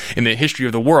in the history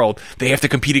of the world. They have to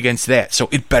compete against that, so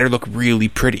it better look really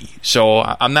pretty. So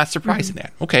I'm not surprised in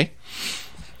that. Okay,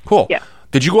 cool. Yeah.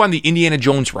 Did you go on the Indiana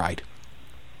Jones ride?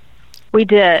 We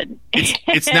did.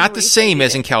 It's not the same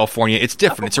as in California. It's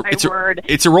different.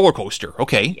 It's a roller coaster.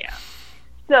 Okay. Yeah.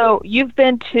 So you've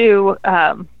been to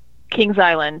Kings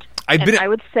Island. I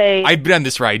would say I've been on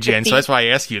this ride, Jen, so that's why I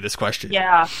asked you this question.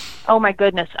 Yeah. Oh my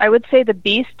goodness. I would say the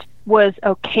Beast was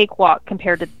a cakewalk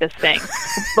compared to this thing.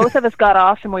 Both of us got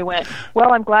off and we went,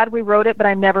 well, I'm glad we rode it, but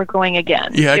I'm never going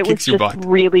again. Yeah, it was just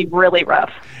really, really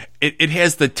rough. It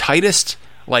has the tightest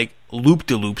like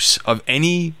loop-de-loops of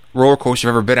any roller coaster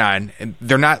I've ever been on, and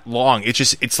they're not long.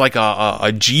 It's like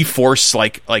a G-force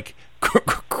like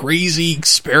crazy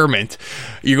experiment.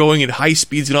 You're going at high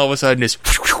speeds, and all of a sudden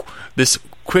this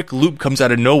quick loop comes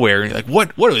out of nowhere, and you're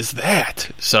like, what is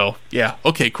that? So yeah,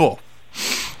 okay, cool.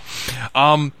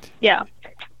 Yeah.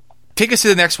 Take us to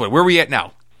the next one. Where are we at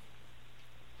now?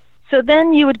 So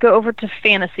then you would go over to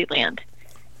Fantasyland,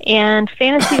 and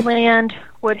Fantasyland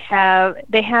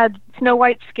they had Snow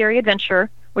White's Scary Adventure,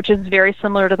 which is very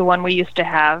similar to the one we used to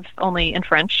have, only in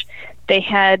French. They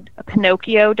had a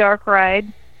Pinocchio dark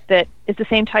ride that is the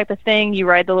same type of thing. You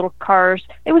ride the little cars.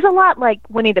 It was a lot like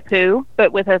Winnie the Pooh,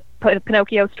 but with a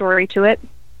Pinocchio story to it.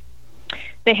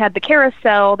 They had the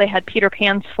carousel. They had Peter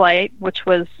Pan's Flight, which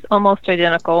was almost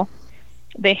identical.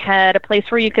 They had a place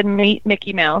where you could meet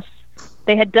Mickey Mouse.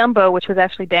 They had Dumbo, which was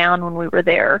actually down when we were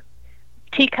there.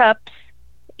 Teacups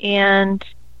and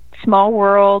Small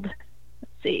World.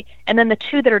 Let's see. And then the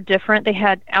two that are different, they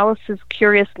had Alice's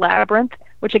Curious Labyrinth,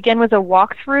 which again was a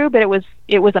walkthrough, but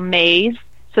it was a maze.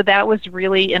 So that was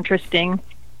really interesting.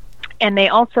 And they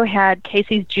also had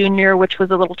Casey's Jr., which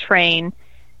was a little train.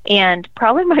 And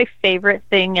probably my favorite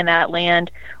thing in that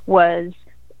land was,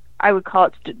 I would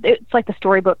call it's like the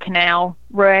Storybook Canal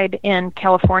ride in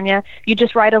California. You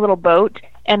just ride a little boat,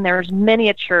 and there's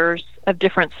miniatures of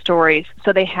different stories.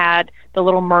 So they had the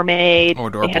Little Mermaid. Oh,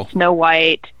 adorable. They had Snow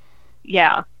White.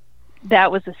 Yeah,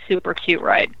 that was a super cute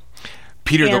ride.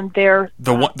 Peter,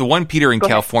 the one Peter in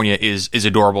California is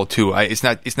adorable too. It's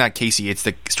not Casey. It's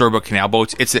the Storybook Canal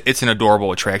boats. It's an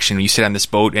adorable attraction. You sit on this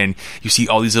boat and you see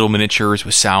all these little miniatures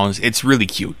with sounds. It's really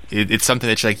cute. It's something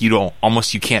that's like you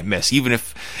can't miss. Even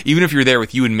if you're there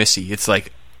with you and Missy, it's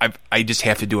like I just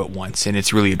have to do it once, and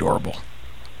it's really adorable.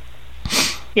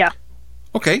 Yeah.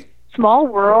 Okay. Small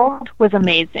World was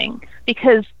amazing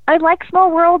because I like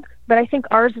Small World, but I think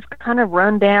ours is kind of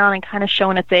run down and kind of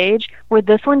showing its age, where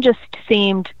this one just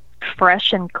seemed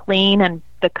fresh and clean, and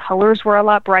the colors were a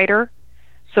lot brighter.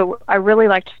 So I really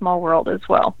liked Small World as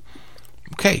well.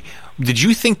 Okay. Did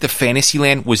you think the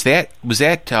Fantasyland was that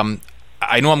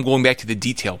I know I'm going back to the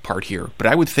detail part here, but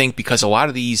I would think because a lot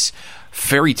of these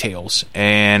fairy tales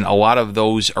and a lot of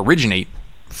those originate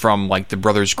from like the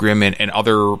Brothers Grimm and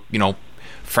other,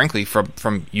 frankly,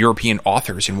 from European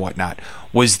authors and whatnot.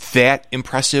 Was that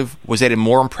impressive? Was that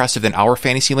more impressive than our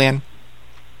Fantasyland?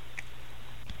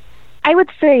 I would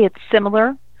say it's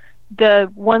similar.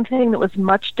 The one thing that was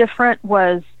much different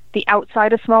was the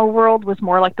outside of Small World was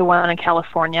more like the one in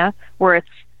California, where it's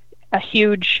a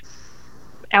huge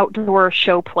outdoor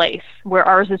show place. where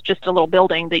ours is just a little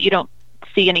building that you don't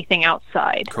see anything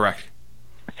outside. Correct.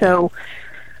 So,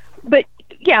 but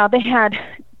yeah, they had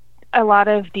a lot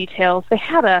of details. They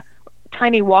had a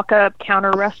tiny walk-up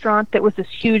counter restaurant that was this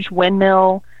huge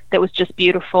windmill that was just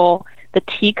beautiful. The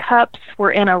teacups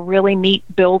were in a really neat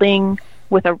building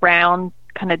with a round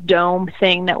kind of dome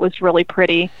thing that was really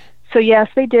pretty. So yes,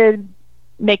 they did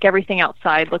make everything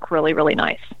outside look really, really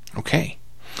nice. Okay.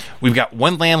 We've got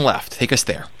one land left. Take us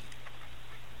there.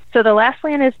 So the last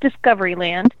land is Discovery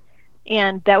Land,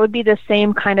 and that would be the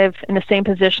same kind of in the same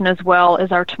position as well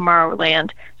as our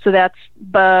Tomorrowland. So that's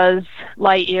Buzz,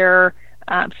 Lightyear,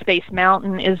 Space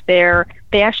Mountain is there.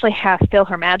 They actually have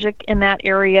PhilharMagic in that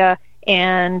area,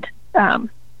 and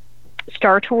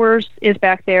Star Tours is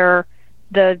back there.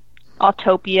 The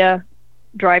Autopia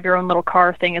drive your own little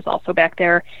car thing is also back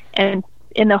there. And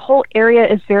the whole area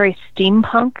is very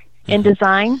steampunk in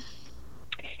design.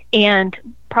 And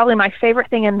probably my favorite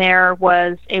thing in there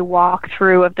was a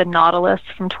walkthrough of the Nautilus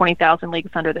from 20,000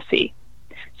 Leagues Under the Sea.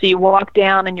 So you walk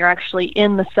down and you're actually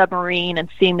in the submarine and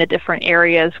seeing the different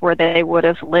areas where they would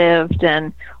have lived,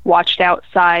 and watched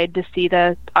outside to see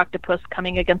the octopus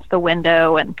coming against the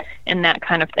window and that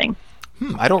kind of thing.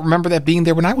 I don't remember that being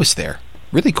there when I was there.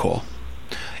 Really cool.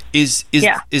 Is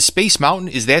Space Mountain,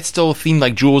 is that still themed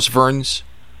like Jules Verne's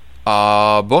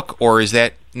book, or is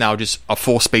that now just a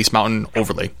full Space Mountain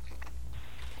overlay?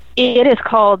 It is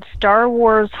called Star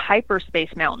Wars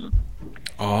Hyperspace Mountain.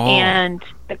 Oh. And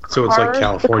so it's like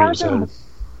California Zone.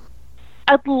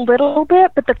 A little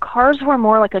bit, but the cars were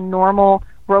more like a normal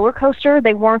roller coaster.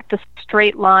 They weren't the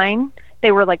straight line.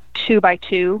 They were like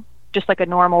 2x2, just like a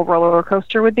normal roller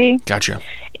coaster would be. Gotcha.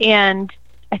 And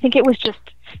I think it was just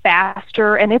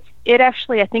faster, and it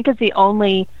actually, I think, is the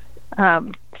only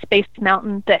Space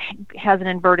Mountain that has an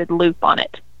inverted loop on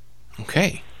it.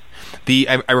 Okay.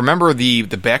 I remember the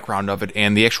background of it,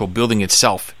 and the actual building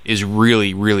itself is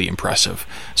really, really impressive.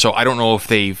 So I don't know if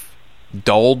they've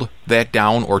dulled that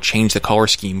down or changed the color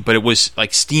scheme, but it was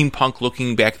like steampunk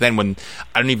looking back then, when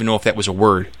I don't even know if that was a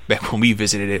word. Back when we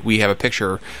visited it, we have a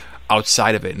picture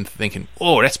outside of it and thinking,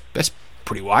 oh, that's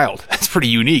pretty wild. That's pretty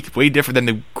unique. Way different than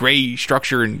the gray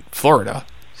structure in Florida.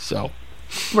 So,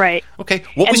 right. Okay.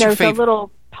 What was your favorite? And there's a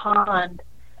little pond.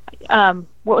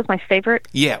 What was my favorite?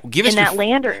 Yeah, give us in that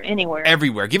land or anywhere.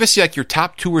 Everywhere. Give us like your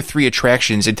top 2 or 3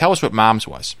 attractions, and tell us what Mom's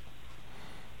was.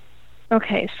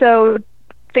 Okay, so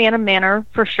Phantom Manor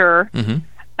for sure.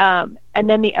 Mm-hmm. And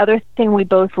then the other thing we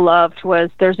both loved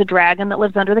was there's a dragon that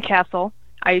lives under the castle.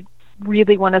 I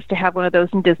really want us to have one of those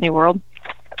in Disney World.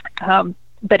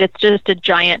 But it's just a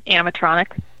giant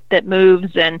animatronic that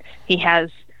moves, and he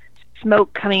has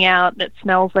smoke coming out that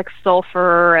smells like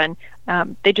sulfur, and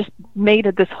they just made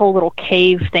this whole little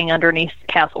cave thing underneath the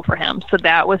castle for him. So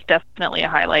that was definitely a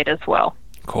highlight as well.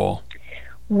 Cool.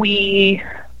 We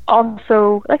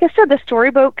also, like I said, the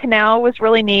Storyboat Canal was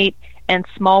really neat, and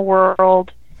Small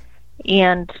World,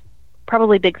 and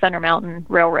probably Big Thunder Mountain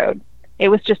Railroad. It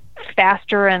was just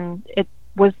faster, and it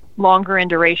was longer in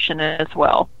duration as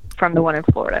well from the one in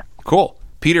Florida. Cool.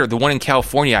 Peter, the one in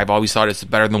California, I've always thought is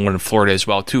better than the one in Florida as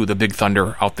well, too, the Big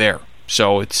Thunder out there.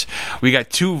 So we got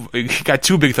two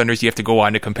Big Thunders you have to go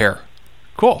on to compare.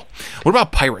 Cool. What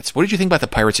about Pirates? What did you think about the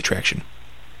Pirates attraction?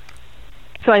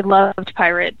 So I loved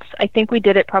Pirates. I think we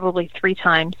did it probably 3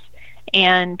 times,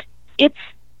 and it's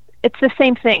the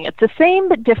same thing. It's the same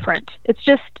but different. It's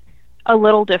just a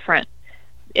little different.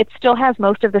 It still has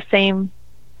most of the same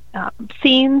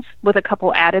scenes with a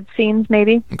couple added scenes,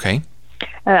 maybe. Okay.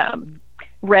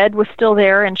 Red was still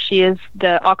there, and she is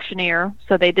the auctioneer,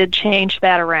 so they did change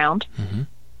that around.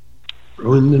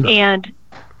 Mm-hmm. And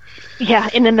yeah,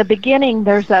 and in the beginning,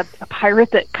 there's a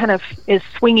pirate that kind of is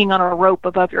swinging on a rope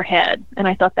above your head, and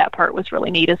I thought that part was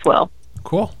really neat as well.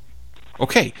 Cool.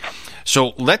 Okay,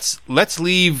 so let's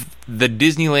leave the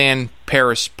Disneyland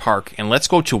Paris park and let's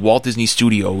go to Walt Disney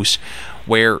Studios,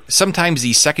 where sometimes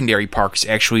these secondary parks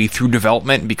actually, through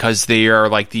development, because they are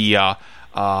like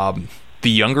the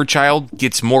younger child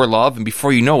gets more love, and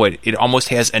before you know it, it almost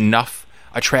has enough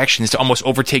attractions to almost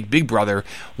overtake Big Brother.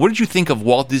 What did you think of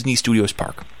Walt Disney Studios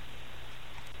Park?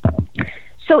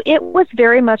 So it was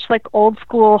very much like old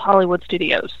school Hollywood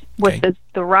Studios with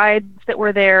the rides that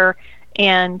were there,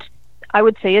 and I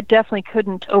would say it definitely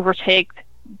couldn't overtake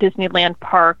Disneyland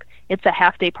Park. It's a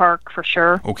half-day park for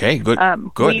sure. Okay, good.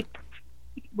 Good.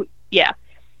 Yeah.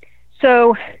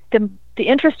 So the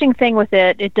interesting thing with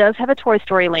it does have a Toy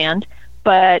Story Land,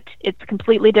 but it's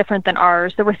completely different than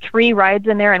ours. There were 3 rides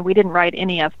in there, and we didn't ride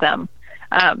any of them.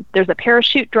 There's a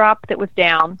parachute drop that was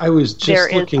down. I was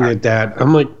just looking at that.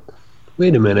 I'm like,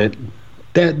 wait a minute.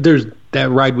 That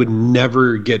ride would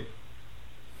never get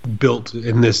built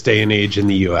in this day and age in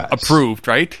the U.S. Approved,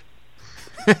 right?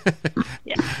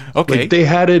 Yeah. Okay. Like they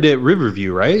had it at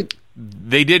Riverview, right?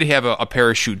 They did have a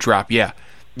parachute drop, yeah.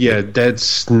 Yeah,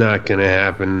 that's not going to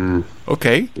happen.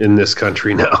 Okay. In this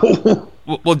country now.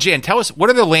 Well, Jan, tell us, what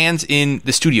are the lands in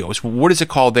the studios? What is it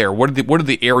called there? What are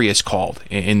the areas called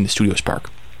in the studios park?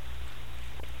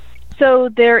 So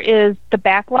there is the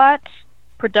Backlot,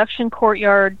 Production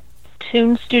Courtyard,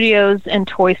 Toon Studios, and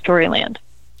Toy Story Land.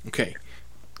 Okay.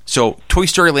 So Toy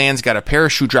Story Land's got a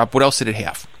parachute drop. What else did it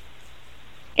have?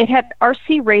 It had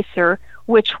RC Racer,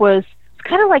 which was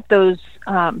kind of like those,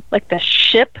 like the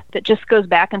ship that just goes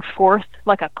back and forth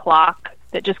like a clock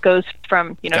that just goes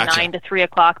from, Gotcha. 9 to 3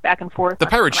 o'clock back and forth. The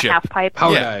pirate ship. Half pipe.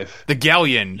 Power dive. The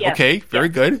galleon. Yes. Okay, very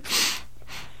good.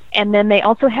 And then they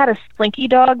also had a Slinky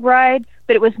Dog ride,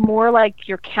 but it was more like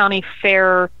your county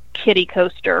fair kiddie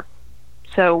coaster.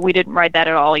 So we didn't ride that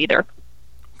at all either.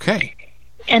 Okay.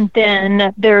 And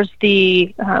then there's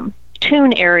the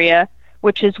Toon area,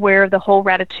 which is where the whole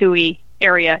Ratatouille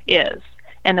area is.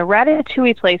 And the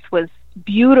Ratatouille place was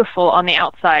beautiful on the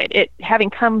outside. It, having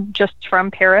come just from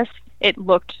Paris, it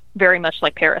looked very much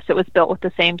like Paris. It was built with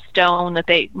the same stone that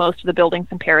most of the buildings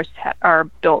in Paris are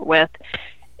built with.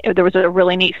 There was a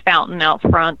really neat fountain out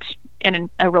front and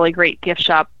a really great gift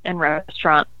shop and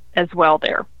restaurant as well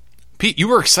there. Pete, you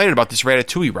were excited about this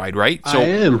Ratatouille ride, right? I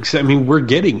am, because, we're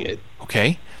getting it.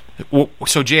 Okay. Well,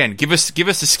 so, Jan, give us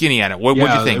a skinny on it. What do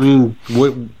you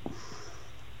think?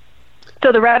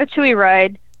 So the Ratatouille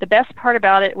ride, the best part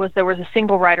about it was there was a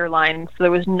single rider line, so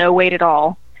there was no wait at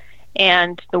all.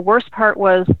 And the worst part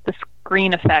was the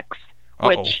screen effects,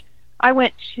 which I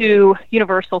went to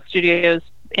Universal Studios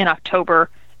in October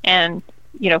and,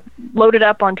 loaded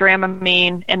up on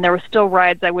Dramamine, and there were still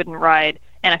rides I wouldn't ride.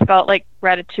 And I felt like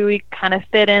Ratatouille kind of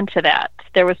fit into that.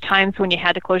 There was times when you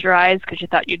had to close your eyes because you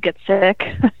thought you'd get sick.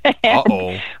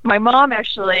 My mom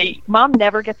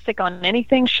never gets sick on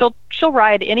anything. She'll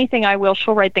ride anything I will.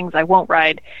 She'll ride things I won't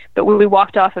ride. But when we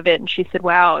walked off of it, and she said,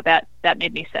 "Wow, that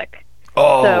made me sick."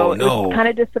 So it was kind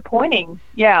of disappointing.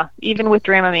 Yeah, even with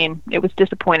Dramamine, it was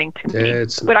disappointing to me.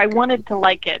 But I wanted to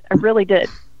like it. I really did.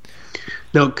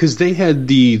 No, because they had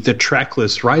the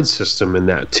trackless ride system in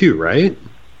that too, right?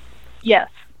 Yes.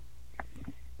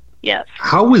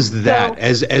 How was that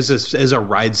as a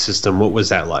ride system? What was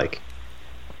that like?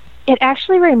 It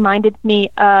actually reminded me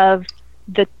of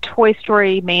the Toy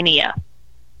Story Mania,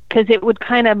 because it would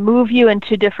kind of move you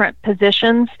into different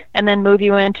positions and then move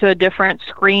you into a different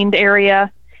screened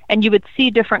area, and you would see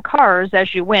different cars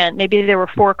as you went. Maybe there were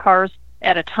 4 cars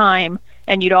at a time,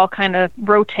 and you'd all kind of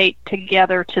rotate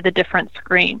together to the different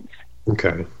screens.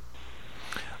 Okay.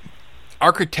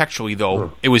 Architecturally,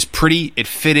 though, it was pretty. It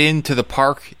fit into the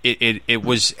park. It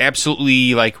was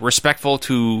absolutely respectful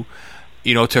to,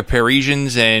 to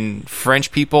Parisians and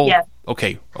French people. Yes.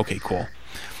 Okay, cool.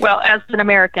 Well, as an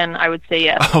American, I would say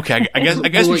yes. Okay, I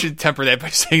guess we should temper that by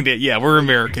saying that we're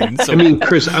Americans. So.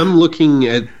 Chris, I'm looking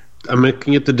at the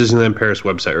Disneyland Paris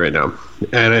website right now,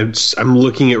 and I'm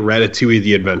looking at Ratatouille: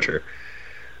 The Adventure.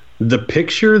 The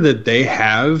picture that they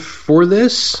have for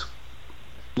this,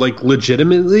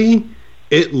 legitimately,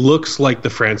 it looks like the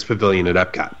France Pavilion at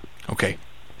Epcot. Okay.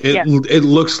 It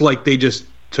looks like they just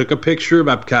took a picture of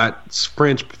Epcot's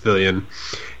French Pavilion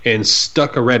and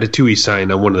stuck a Ratatouille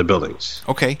sign on one of the buildings.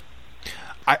 Okay.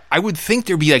 I would think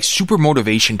there'd be super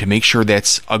motivation to make sure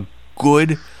that's a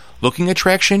good looking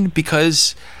attraction,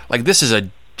 because this is a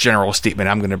general statement.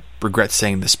 I'm going to regret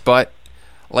saying this, but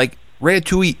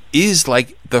Ratatouille is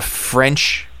the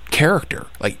French character.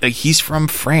 He's from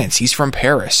France, he's from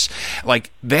Paris.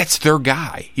 That's their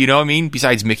guy. You know what I mean?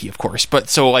 Besides Mickey, of course. But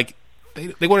so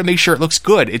they want to make sure it looks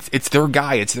good. It's their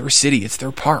guy, it's their city, it's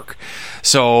their park.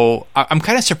 So I'm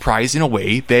kind of surprised in a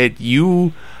way that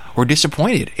you were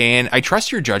disappointed, and I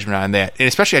trust your judgment on that, and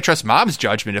especially I trust Mom's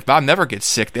judgment. If Mom never gets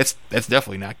sick, that's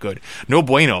definitely not good. No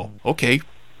bueno. Okay.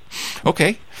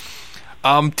 Take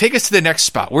us to the next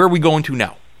spot. Where are we going to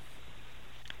now?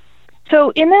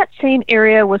 So in that same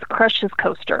area was Crush's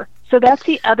Coaster. So that's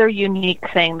the other unique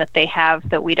thing that they have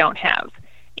that we don't have.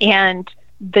 And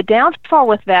the downfall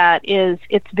with that is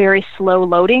it's very slow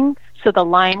loading, so the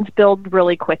lines build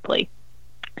really quickly.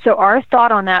 So our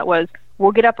thought on that was,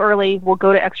 we'll get up early, we'll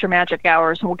go to Extra Magic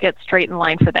Hours, and we'll get straight in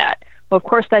line for that. Well, of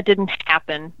course, that didn't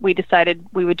happen. We decided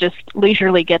we would just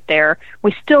leisurely get there.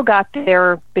 We still got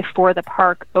there before the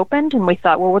park opened, and we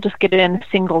thought, well, we'll just get in a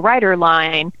single rider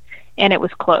line, and it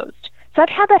was closed. So I've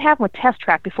had that happen with Test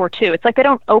Track before, too. It's they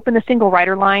don't open the single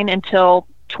rider line until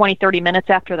 20, 30 minutes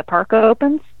after the park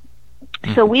opens.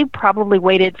 Mm-hmm. So we probably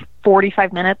waited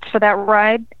 45 minutes for that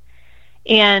ride.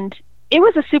 And it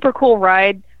was a super cool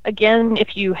ride, Again,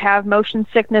 if you have motion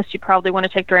sickness, you probably want to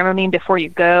take Dramamine before you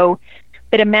go.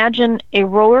 But imagine a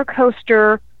roller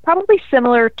coaster, probably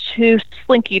similar to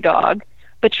Slinky Dog,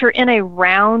 but you're in a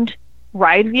round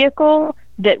ride vehicle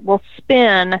that will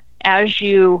spin as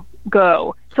you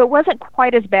go. So it wasn't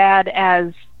quite as bad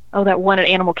as, that one at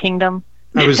Animal Kingdom.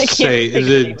 I was to say,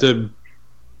 is it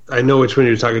I know which one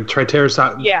you're talking.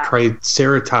 Triceratops. Yeah.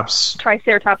 Triceratops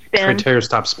spin.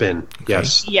 Triceratops spin.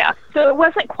 Yes. Yeah. So it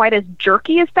wasn't quite as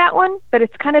jerky as that one, but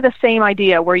it's kind of the same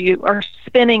idea where you are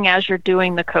spinning as you're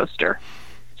doing the coaster.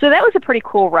 So that was a pretty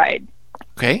cool ride.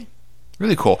 Okay.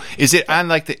 Really cool. Is it on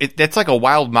that's like a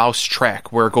Wild Mouse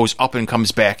track where it goes up and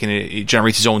comes back and it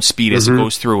generates its own speed as it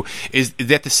goes through? Is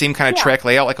that the same kind of track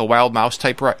layout, like a Wild Mouse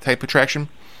type attraction?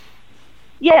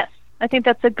 Yes. I think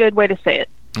that's a good way to say it.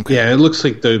 Okay. Yeah, it looks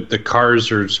like the cars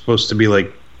are supposed to be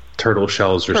like turtle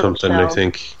shells or something, I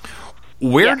think.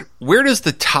 Where does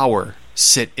the tower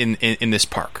sit in this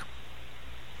park?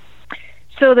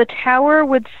 So the tower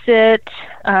would sit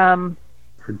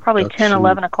probably 10,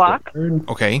 11 o'clock.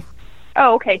 Okay.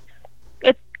 Oh, okay.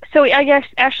 So I guess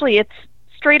actually it's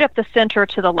straight up the center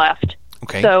to the left.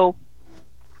 Okay. So,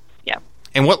 yeah.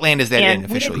 And what land is that in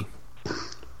officially?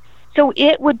 So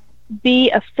it would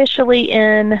be officially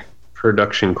in...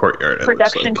 Production Courtyard.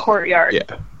 Production Courtyard.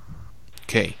 Yeah.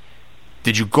 Okay.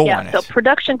 Did you go on it? So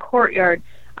Production Courtyard,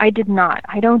 I did not.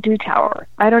 I don't do tower.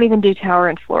 I don't even do tower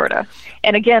in Florida.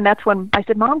 And again, that's when I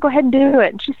said, Mom, go ahead and do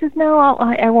it. And she says, no,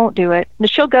 I won't do it. And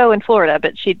she'll go in Florida,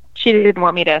 but she didn't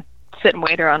want me to sit and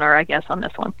wait on her, I guess, on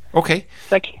this one. Okay.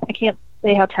 So I can't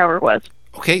say how tower was.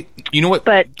 Okay. You know what?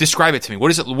 But describe it to me. What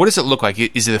does it look like?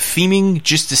 Is it a theming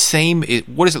just the same?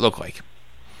 What does it look like?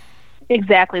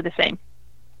 Exactly the same.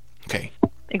 Okay.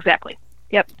 Exactly.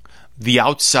 Yep. The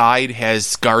outside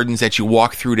has gardens that you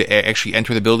walk through to actually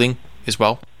enter the building as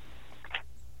well?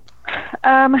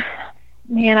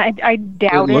 Man, I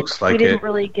doubt it. Looks like we didn't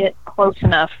really get close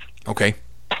enough. Okay.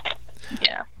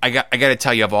 Yeah. I got to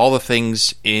tell you, of all the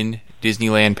things in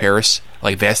Disneyland Paris,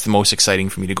 like that's the most exciting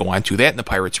for me to go on to. That and the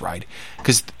Pirates ride,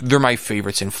 because they're my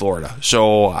favorites in Florida.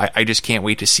 So I just can't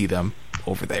wait to see them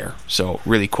over there. So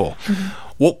really cool.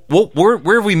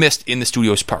 Where have we missed in the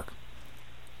Studios Park?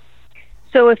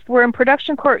 So if we're in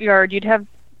Production Courtyard, you'd have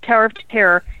Tower of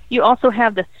Terror. You also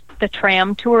have the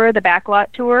tram tour, the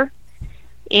backlot tour,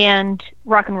 and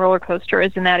Rock and Roller Coaster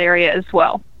is in that area as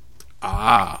well.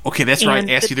 Ah, okay, that's right.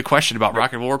 I asked you the question about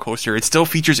Rock and Roller Coaster. It still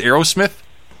features Aerosmith?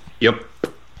 Yep.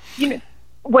 You know,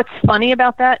 what's funny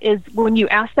about that is when you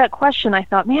asked that question, I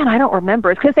thought, man, I don't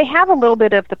remember it, because they have a little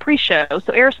bit of the pre-show.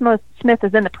 So Aerosmith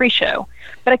is in the pre-show,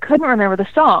 but I couldn't remember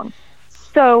the song.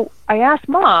 So I asked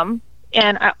Mom,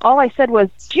 and all I said was,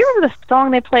 do you remember the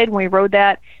song they played when we rode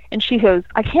that? And she goes,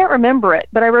 I can't remember it,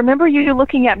 but I remember you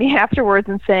looking at me afterwards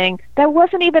and saying, that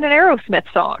wasn't even an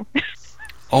Aerosmith song.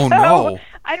 Oh, no.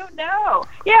 I don't know.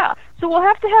 Yeah. So we'll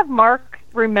have to have Mark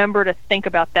remember to think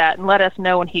about that and let us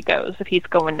know when he goes, if he's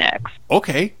going next.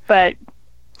 Okay. But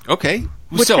okay.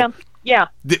 Yeah.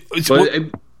 Go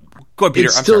ahead, Peter.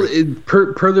 I'm sorry.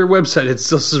 Per their website, it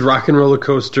still says Rock and Roller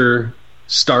Coaster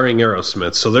starring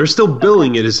Aerosmith. So they're still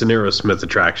billing it as an Aerosmith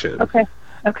attraction.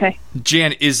 Okay.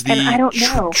 Jan, is the I don't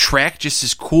know. track just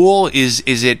as cool? Is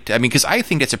it? I mean, because I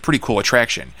think that's a pretty cool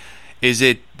attraction. Is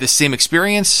it the same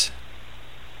experience?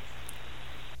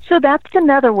 So that's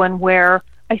another one where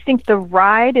I think the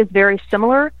ride is very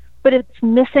similar, but it's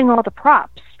missing all the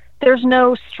props. There's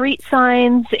no street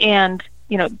signs and,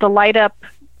 the light up,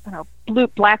 blue,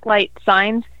 black light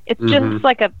signs. It's just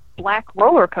like a black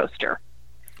roller coaster.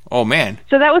 Oh, man.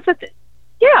 So that was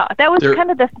that was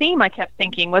kind of the theme I kept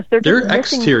thinking, was they're just their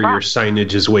missing exterior props.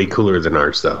 signage is way cooler than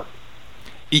ours, though.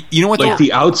 You know what? Like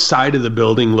the outside of the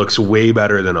building looks way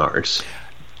better than ours.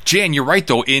 Jan, you're right,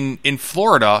 though. In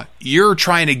Florida, you're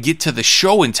trying to get to the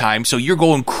show in time, so you're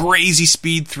going crazy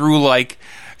speed through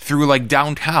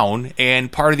downtown,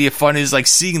 and part of the fun is like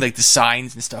seeing like the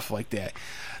signs and stuff like that.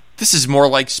 This is more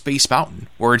like Space Mountain,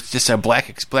 where it's just a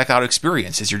blackout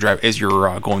experience as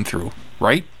you're going through,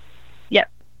 right?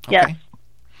 Yep. Okay. Yes.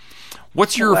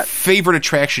 What's your favorite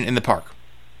attraction in the park?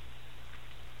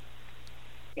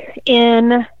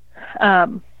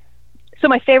 So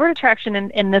my favorite attraction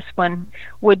in this one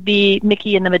would be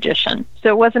Mickey and the Magician. So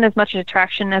it wasn't as much an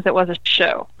attraction as it was a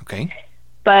show. Okay.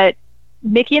 But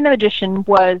Mickey and the Magician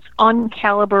was on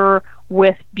caliber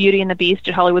with Beauty and the Beast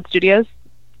at Hollywood Studios.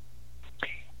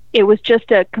 It was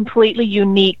just a completely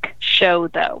unique show,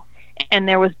 though. And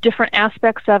there was different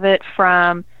aspects of it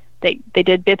from, they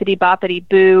did Bippity Boppity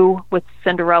Boo with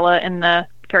Cinderella and the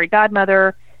Fairy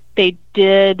Godmother. They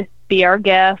did Be Our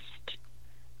Guest.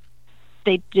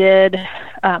 They did,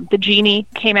 the genie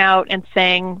came out and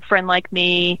sang Friend Like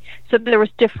Me. So there was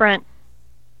different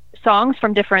songs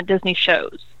from different Disney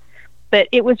shows. But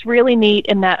it was really neat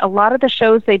in that a lot of the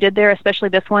shows they did there, especially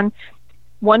this one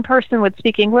person would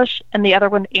speak English and the other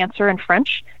would answer in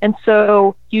French. And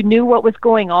so you knew what was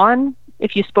going on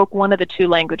if you spoke one of the two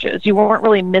languages. You weren't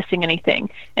really missing anything.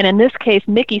 And in this case,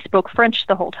 Mickey spoke French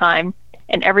the whole time,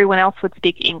 and everyone else would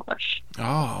speak English.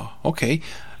 Oh, okay.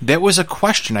 That was a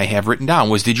question I have written down,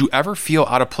 was did you ever feel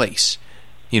out of place,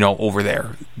 over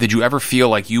there? Did you ever feel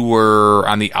like you were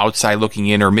on the outside looking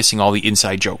in or missing all the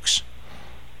inside jokes?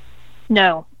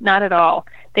 No, not at all.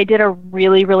 They did a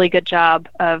really, really good job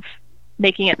of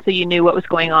making it so you knew what was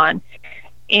going on.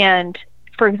 And,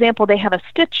 for example, they have a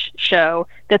Stitch show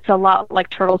that's a lot like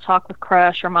Turtle Talk with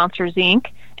Crush or Monsters, Inc.,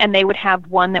 and they would have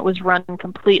one that was run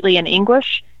completely in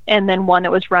English and then one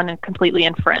that was run completely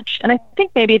in French. And I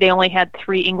think maybe they only had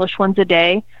 3 English ones a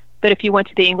day, but if you went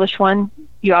to the English one,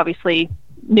 you obviously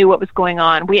knew what was going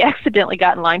on. We accidentally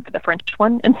got in line for the French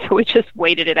one, and so we just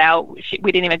waited it out.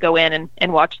 We didn't even go in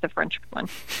and watch the French one.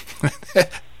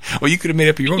 Well, you could have made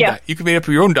up your own. Yeah. You could have made up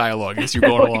your own dialogue as you're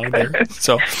going along there.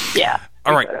 So, yeah.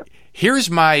 All right. Here's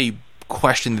my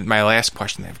question. My last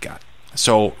question that I've got.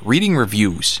 So, reading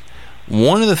reviews,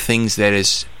 one of the things that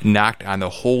is knocked on the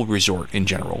whole resort in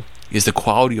general is the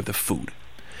quality of the food.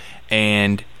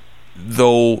 And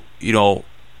though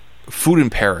food in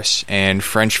Paris and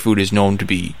French food is known to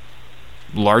be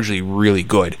largely really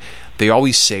good, they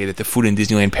always say that the food in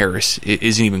Disneyland Paris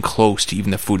isn't even close to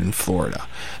even the food in Florida.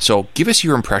 So give us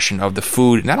your impression of the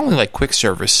food, not only like quick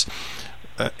service,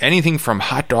 anything from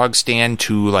hot dog stand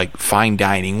to like fine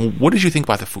dining. What did you think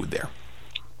about the food there?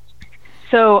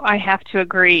 So I have to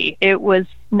agree. It was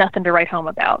nothing to write home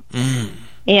about.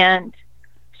 And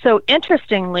so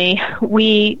interestingly,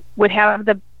 we had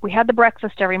the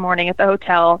breakfast every morning at the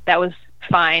hotel. That was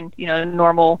fine,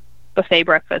 normal buffet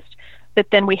breakfast. But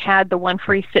then we had the one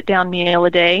free sit-down meal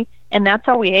a day, and that's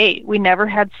all we ate. We never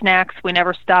had snacks. We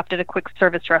never stopped at a quick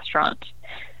service restaurant.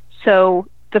 So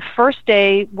the first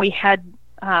day we had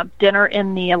dinner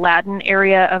in the Aladdin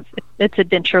area of it's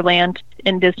Adventureland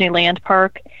in Disneyland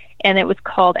Park, and it was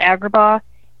called Agrabah,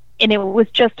 and it was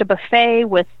just a buffet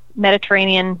with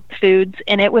Mediterranean foods,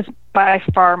 and it was by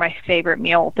far my favorite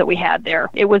meal that we had there.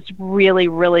 It was really,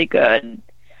 really good.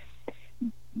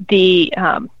 The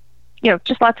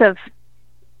just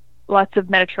lots of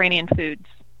Mediterranean foods,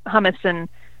 hummus and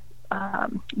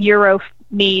gyro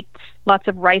meats, lots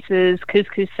of rices,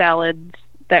 couscous salads,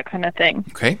 that kind of thing.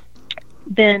 Okay.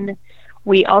 Then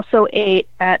we also ate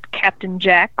at Captain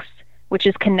Jack's, which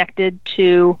is connected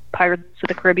to Pirates of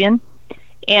the Caribbean.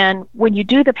 And when you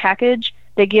do the package,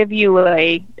 they give you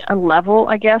a level,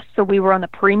 I guess. So we were on the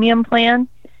premium plan.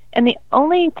 And the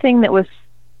only thing that was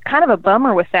kind of a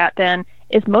bummer with that then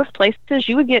is most places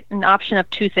you would get an option of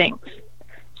 2 things.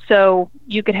 So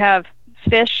you could have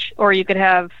fish or you could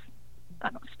have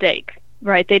steak,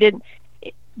 right?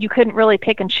 You couldn't really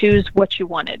pick and choose what you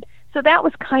wanted. So that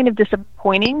was kind of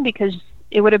disappointing because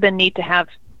it would have been neat to have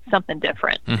something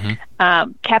different.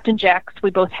 Mm-hmm. Captain Jack's,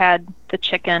 we both had the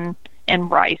chicken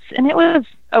and rice, and it was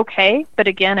okay, but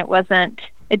again,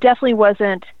 it definitely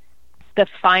wasn't the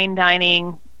fine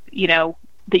dining,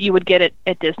 that you would get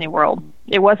at Disney World.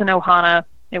 It wasn't Ohana.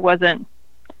 It wasn't,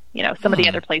 some of the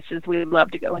other places we would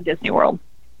love to go in Disney World.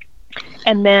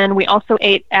 And then we also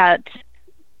ate at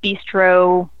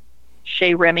Bistro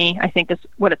Chez Remy, I think is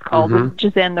what it's called, which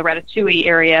is in the Ratatouille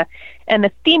area. And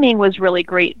the theming was really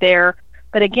great there.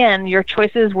 But again, your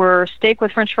choices were steak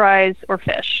with French fries or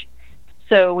fish.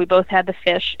 So we both had the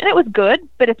fish, and it was good,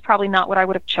 but it's probably not what I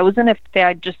would have chosen. If I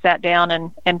had just sat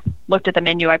down and looked at the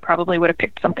menu, I probably would have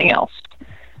picked something else.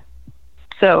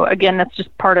 So again, that's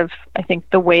just part of, I think,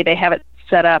 the way they have it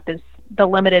set up is the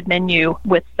limited menu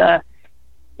with the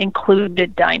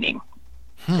included dining.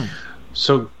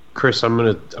 So, Chris, I'm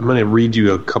gonna read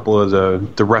you a couple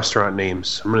of the restaurant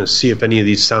names. I'm gonna see if any of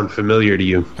these sound familiar to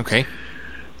you. Okay.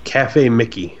 Cafe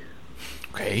Mickey.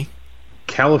 Okay.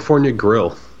 California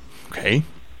Grill. Okay.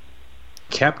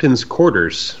 Captain's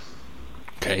Quarters.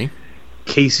 Okay.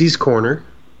 Casey's Corner.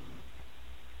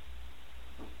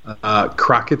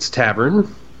 Crockett's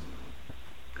Tavern.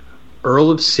 Earl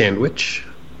of Sandwich.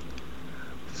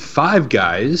 Five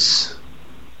Guys.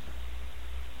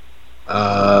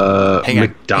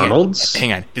 McDonald's.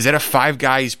 Hang on. Is that a Five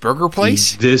Guys burger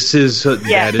place? This is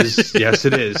that is yes,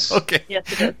 it is. Okay.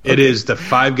 Yes, it is. It is the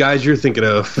Five Guys you're thinking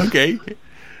of. Okay.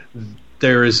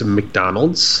 There is a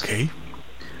McDonald's. Okay.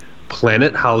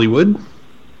 Planet Hollywood.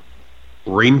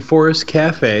 Rainforest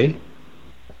Cafe.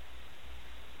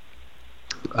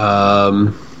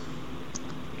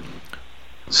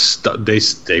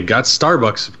 They've got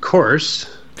Starbucks, of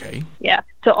course. Okay. Yeah.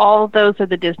 So all of those are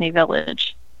the Disney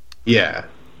Village. Yeah.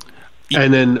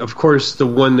 And then, of course, the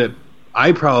one that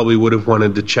I probably would have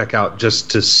wanted to check out just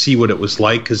to see what it was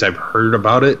like, because I've heard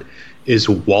about it, is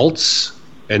Waltz,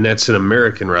 and that's an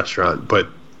American restaurant. But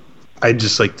I'd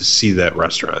just like to see that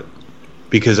restaurant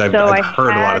because I've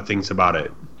heard a lot of things about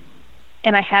it.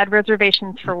 And I had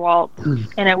reservations for Waltz,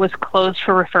 and it was closed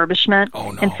for refurbishment. Oh,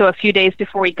 no. And so a few days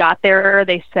before we got there,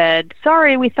 they said,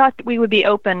 sorry, we thought we would be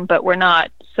open, but we're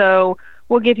not. So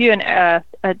we'll give you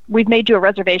we've made you a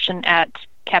reservation at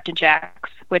Captain Jack's,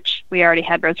 which we already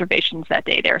had reservations that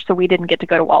day there. So we didn't get to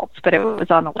go to Waltz, but it was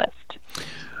on the list.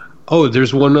 Oh,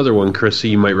 there's one other one, Chrissy,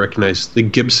 you might recognize. The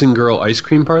Gibson Girl Ice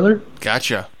Cream Parlor.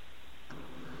 Gotcha.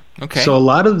 Okay. So a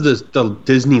lot of the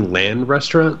Disneyland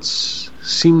restaurants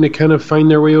seem to kind of find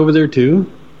their way over there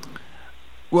too.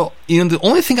 Well, the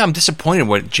only thing I'm disappointed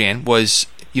with, Jan, was,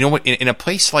 in a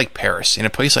place like Paris, in a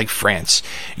place like France,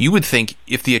 you would think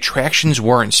if the attractions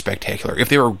weren't spectacular, if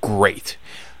they were great,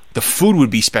 the food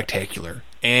would be spectacular.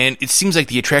 And it seems like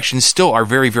the attractions still are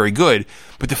very, very good,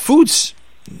 but the food's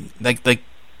like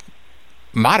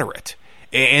moderate.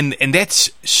 And that's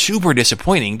super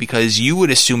disappointing because you would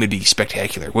assume it'd be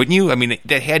spectacular, wouldn't you? I mean,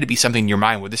 that had to be something in your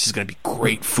mind where this is going to be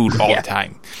great food all the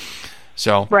time.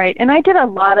 So right. And I did a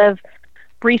lot of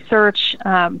research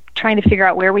trying to figure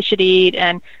out where we should eat.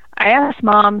 And I asked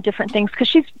Mom different things because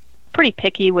she's pretty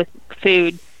picky with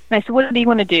food. And I said, what do you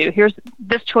want to do? Here's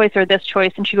this choice or this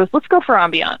choice. And she goes, let's go for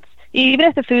ambiance. Even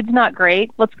if the food's not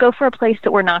great, let's go for a place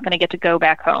that we're not going to get to go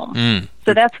back home.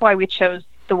 So that's why we chose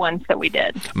the ones that we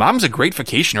did. Mom's a great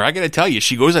vacationer. I got to tell you,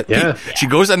 she goes she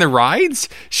goes on the rides.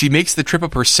 She makes the trip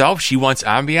up herself. She wants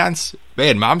ambiance.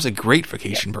 Man, Mom's a great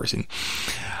vacation person.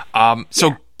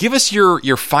 Give us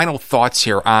your final thoughts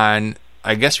here on,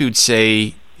 I guess we would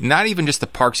say, not even just the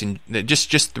parks and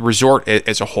just the resort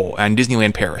as a whole on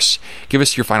Disneyland Paris. Give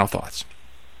us your final thoughts.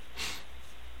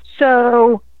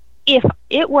 So, if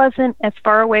it wasn't as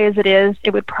far away as it is,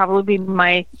 it would probably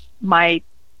be my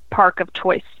park of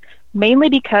choice. Mainly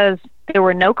because there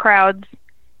were no crowds,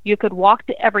 you could walk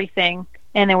to everything,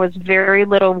 and there was very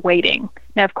little waiting.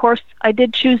 Now, of course, I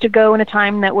did choose to go in a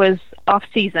time that was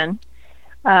off-season,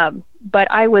 but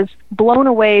I was blown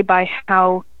away by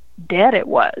how dead it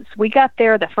was. We got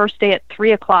there the first day at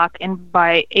 3 o'clock, and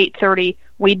by 8:30,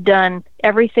 we'd done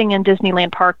everything in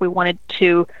Disneyland Park we wanted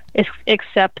to,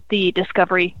 except the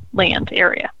Discovery Land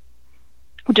area.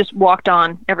 We just walked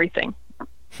on everything.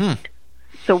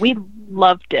 So we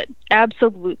loved it.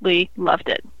 Absolutely loved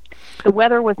it. The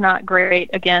weather was not great.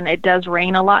 Again, it does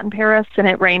rain a lot in Paris, and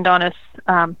it rained on us.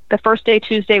 The first day,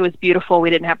 Tuesday, was beautiful.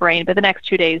 We didn't have rain, but the next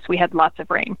 2 days we had lots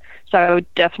of rain. So I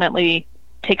would definitely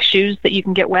take shoes that you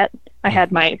can get wet. I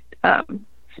had my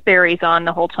Sperry's on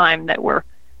the whole time that were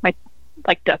my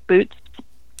duck boots.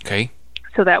 Okay.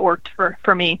 So that worked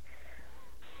for me.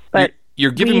 But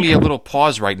You're giving me a little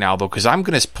pause right now, though, because I'm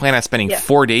going to plan on spending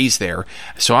 4 days there.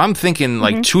 So I'm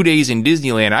thinking 2 days in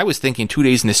Disneyland. I was thinking 2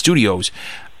 days in the studios.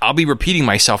 I'll be repeating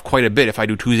myself quite a bit if I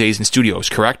do 2 days in studios,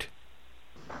 correct?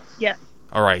 Yes.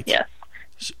 All right. Yes.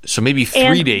 So maybe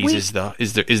 3 days is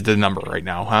the number right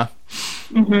now, huh?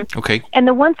 Mm-hmm. Okay. And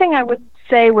the one thing I would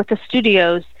say with the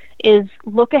studios is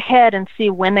look ahead and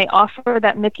see when they offer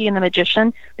that Mickey and the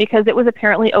Magician, because it was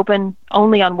apparently open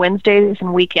only on Wednesdays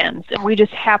and weekends, and we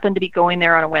just happened to be going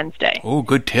there on a Wednesday. Oh,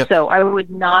 good tip. So I would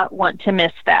not want to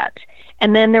miss that.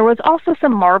 And then there was also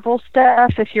some Marvel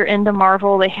stuff. If you're into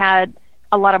Marvel, they had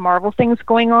a lot of Marvel things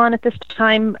going on at this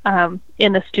time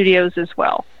in the studios as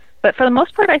well. But for the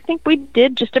most part, I think we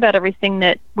did just about everything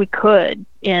that we could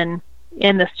in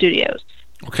the studios.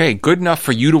 Okay, good enough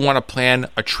for you to want to plan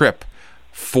a trip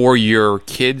for your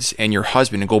kids and your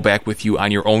husband and go back with you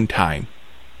on your own time.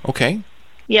 Okay.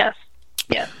 Yes.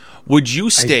 Yes. Would you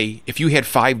stay, if you had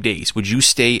 5 days, would you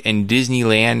stay in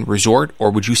Disneyland Resort,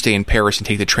 or would you stay in Paris and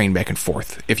take the train back and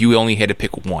forth? If you only had to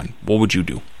pick one, what would you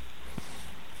do?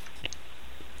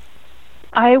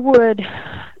 I would,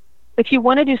 if you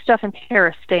want to do stuff in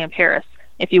Paris, stay in Paris.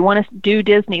 If you want to do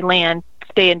Disneyland,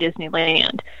 stay in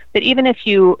Disneyland. But even if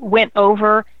you went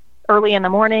over early in the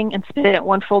morning and spent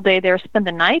one full day there, spend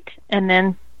the night, and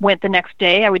then went the next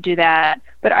day, I would do that.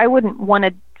 But I wouldn't want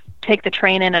to take the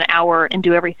train in an hour and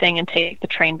do everything and take the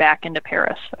train back into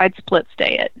Paris. I'd split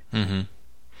stay it. Mm-hmm.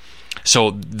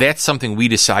 So that's something we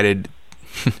decided.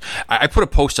 I put a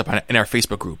post up in our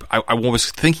Facebook group. I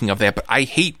was thinking of that, but I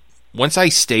hate, once I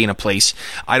stay in a place,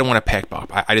 I don't want to pack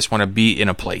up. I just want to be in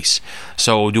a place.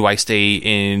 So do I stay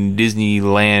in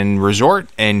Disneyland Resort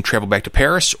and travel back to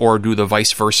Paris, or do the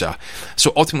vice versa?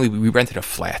 So ultimately, we rented a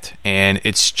flat, and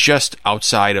it's just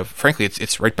outside of, frankly,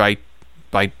 it's right by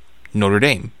by Notre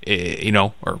Dame,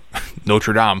 or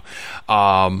Notre Dame.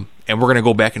 And we're going to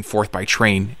go back and forth by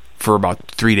train for about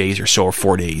 3 days or so, or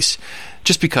 4 days,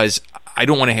 just because I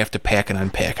don't want to have to pack and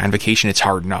unpack. On vacation, it's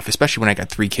hard enough, especially when I got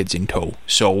 3 kids in tow.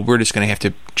 So we're just going to have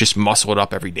to just muscle it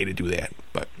up every day to do that.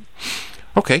 But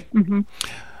okay.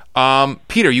 Mm-hmm.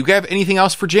 Peter, you have anything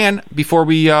else for Jan before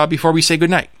we say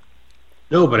goodnight?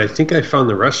 No, but I think I found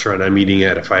the restaurant I'm eating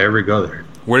at if I ever go there.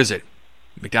 What is it?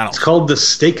 McDonald's. It's called the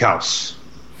Steakhouse.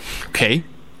 Okay.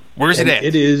 Where's it at?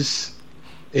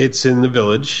 It's in the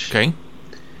Village. Okay.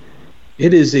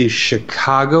 It is a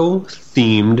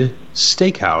Chicago-themed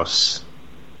steakhouse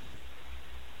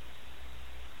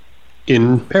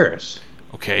in Paris.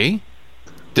 Okay.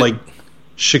 Like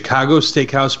Chicago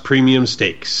Steakhouse Premium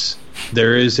Steaks.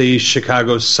 There is a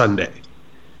Chicago Sundae.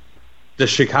 The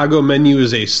Chicago menu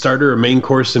is a starter, a main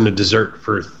course, and a dessert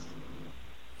for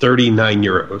 39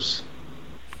 euros.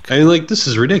 I mean, this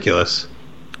is ridiculous.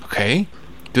 Okay.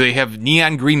 Do they have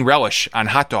neon green relish on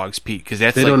hot dogs, Pete? Because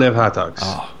they don't have hot dogs.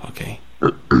 Oh, okay.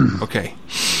 Okay.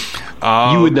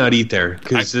 You would not eat there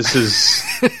because this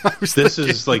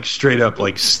is like straight up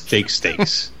like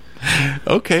steaks.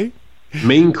 Okay.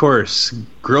 Main course: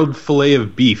 grilled fillet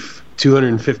of beef,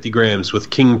 250 grams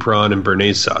with king prawn and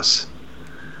béarnaise sauce.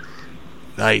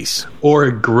 Nice. Or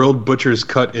a grilled butcher's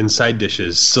cut in side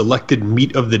dishes. Selected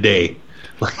meat of the day.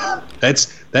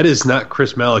 That is not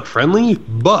Chris Malick friendly,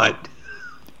 but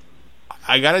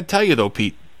I gotta tell you though,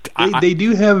 Pete. They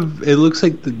do have. It looks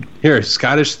like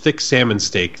Scottish thick salmon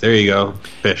steak. There you go,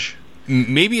 fish.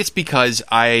 Maybe it's because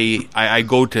I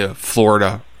go to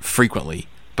Florida frequently.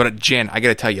 But Jan, I got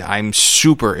to tell you, I'm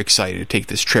super excited to take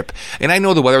this trip, and I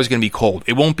know the weather is going to be cold.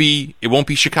 It won't be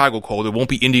Chicago cold. It won't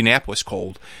be Indianapolis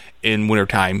cold in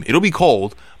wintertime. It'll be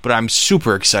cold, but I'm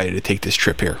super excited to take this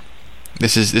trip here.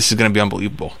 This is going to be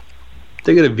unbelievable.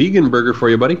 They got a vegan burger for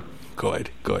you, buddy.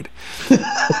 Good.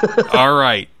 All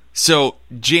right. So,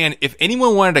 Jan, if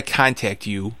anyone wanted to contact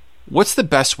you, what's the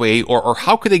best way, or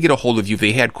how could they get a hold of you if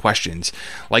they had questions?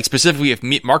 Like specifically if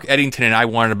Mark Eddington and I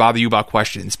wanted to bother you about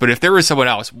questions, but if there was someone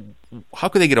else, how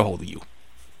could they get a hold of you?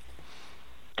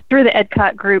 Through the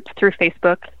EdCot group through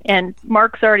Facebook, and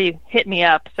Mark's already hit me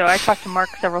up, so I talk to Mark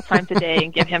several times a day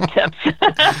and give him tips.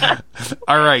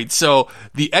 All right, so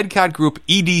the EdCot group,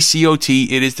 EDCOT,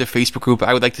 it is the Facebook group.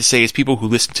 I would like to say it's people who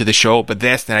listen to the show, but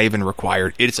that's not even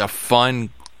required. It's a fun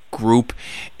group.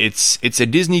 It's a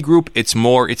Disney group. It's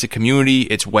a community.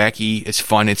 It's wacky. It's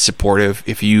fun. It's supportive.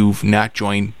 If you've not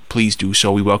joined, please do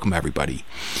so. We welcome everybody.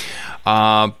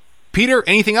 Peter,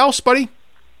 anything else, buddy?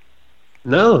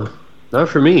 No, not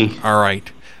for me. All right.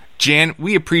 Jan,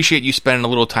 we appreciate you spending a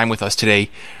little time with us today.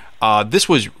 This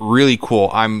was really cool.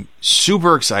 I'm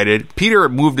super excited. Peter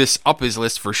moved this up his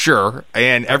list for sure.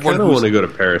 And everyone I don't want to go to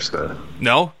Paris now.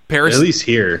 No? Paris? At least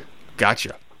here.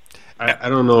 Gotcha. I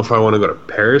don't know if I want to go to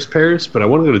Paris, but I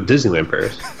want to go to Disneyland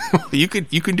Paris. You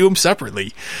can do them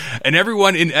separately. And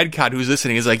everyone in EdCot who's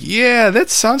listening is like, yeah,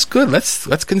 that sounds good.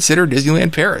 Let's consider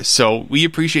Disneyland Paris. So we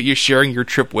appreciate you sharing your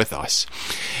trip with us.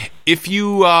 If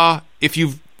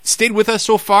you've stayed with us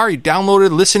so far, you downloaded,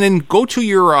 listening, go to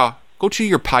your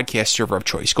podcast server of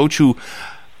choice. Go to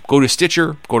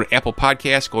Stitcher, go to Apple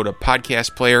Podcasts, go to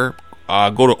Podcast Player.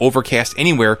 Go to Overcast,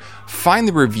 anywhere. Find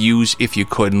the reviews if you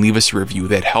could and leave us a review.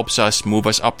 That helps us move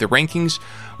us up the rankings,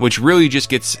 which really just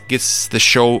gets the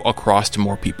show across to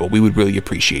more people. We would really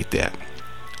appreciate that.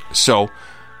 So,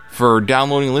 for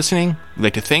downloading and listening, we'd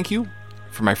like to thank you.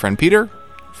 For my friend Peter,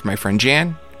 for my friend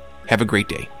Jan, have a great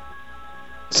day.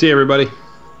 See you, everybody.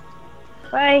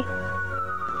 Bye.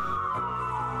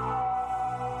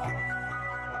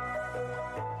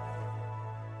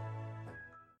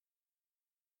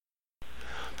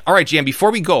 All right, Jan,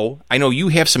 before we go, I know you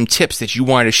have some tips that you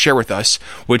wanted to share with us,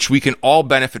 which we can all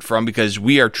benefit from because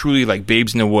we are truly like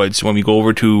babes in the woods when we go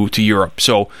over to Europe.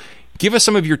 So give us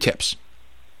some of your tips.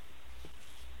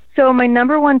 So my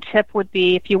number one tip would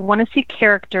be if you want to see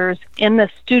characters in the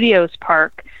Studios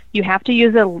park, you have to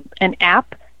use an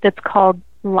app that's called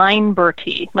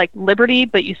Lineberty, like Liberty,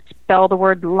 but you spell the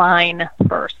word line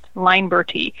first,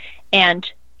 Lineberty.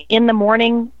 And in the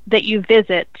morning that you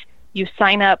visit, you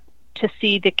sign up to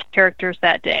see the characters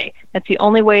that day. That's the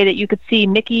only way that you could see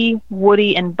Mickey,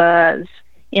 Woody, and Buzz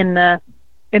in the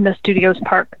Studios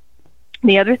park.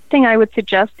 The other thing I would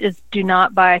suggest is do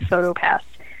not buy PhotoPass.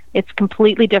 It's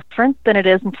completely different than it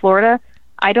is in Florida.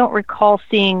 I don't recall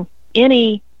seeing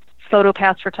any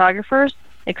PhotoPass photographers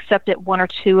except at one or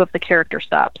two of the character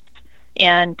stops.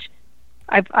 And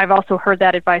I've also heard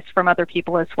that advice from other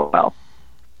people as well.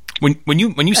 When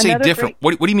you say different,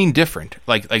 what do you mean different?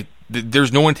 Like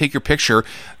there's no one to take your picture.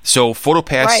 So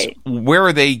PhotoPass, Right. where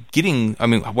are they getting? I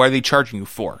mean, what are they charging you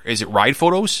for? Is it ride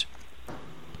photos?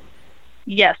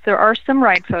 Yes, there are some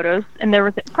ride photos, and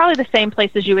they're probably the same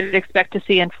places you would expect to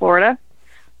see in Florida.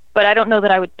 But I don't know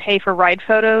that I would pay for ride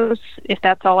photos if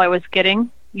that's all I was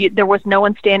getting. There was no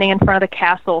one standing in front of the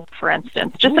castle, for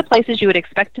instance. Just the places you would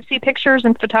expect to see pictures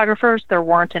and photographers, there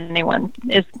wasn't anyone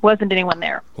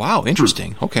there. Wow,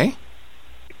 interesting. Okay.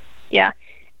 Yeah.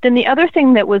 Then the other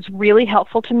thing that was really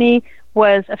helpful to me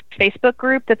was a Facebook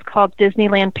group that's called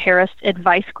Disneyland Paris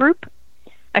Advice Group.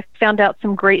 I found out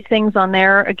some great things on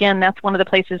there. Again, that's one of the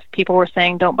places people were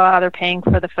saying don't bother paying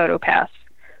for the PhotoPass.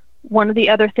 One of the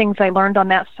other things I learned on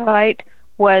that site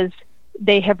was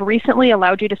they have recently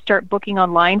allowed you to start booking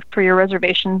online for your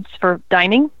reservations for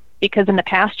dining, because in the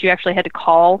past you actually had to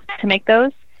call to make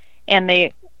those, and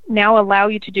they now allow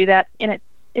you to do that. And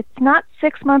it's not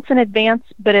 6 months in advance,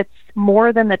 but it's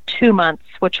more than the 2 months,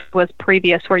 which was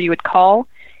previous where you would call.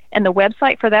 And the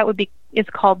website for that is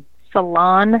called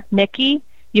Salon Mickey.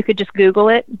 You could just Google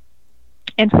it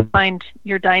and find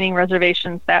your dining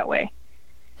reservations that way.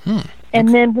 And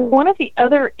then one of the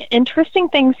other interesting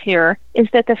things here is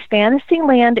that the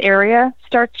Fantasyland area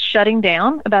starts shutting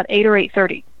down about 8 or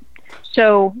 8:30.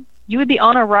 So you would be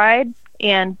on a ride,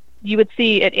 and you would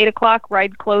see at 8 o'clock,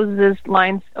 ride closes,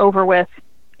 lines over with,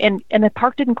 and the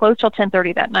park didn't close till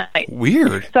 10:30 that night.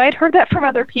 Weird. So I'd heard that from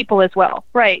other people as well.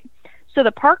 Right. So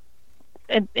the park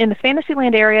in the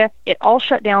Fantasyland area, it all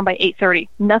shut down by 8:30.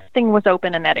 Nothing was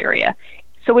open in that area.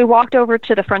 So we walked over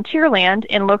to the Frontierland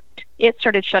and looked. It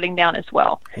started shutting down as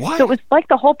well. What? So it was like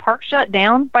the whole park shut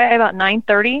down by about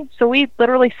 9:30. So we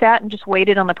literally sat and just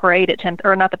waited on the parade at 10,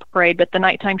 or not the parade, but the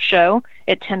nighttime show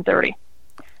at 10:30.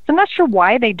 So I'm not sure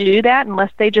why they do that,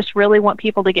 unless they just really want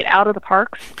people to get out of the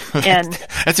parks. And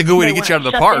that's a good way to get you out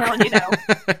of the park.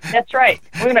 Down, that's right.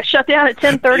 We're going to shut down at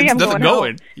 10:30. I'm going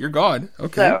home. You're gone.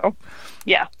 Okay. So,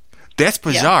 yeah. That's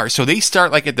bizarre. Yeah. So they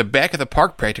start like at the back of the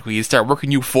park practically. They start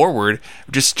working you forward,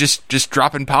 just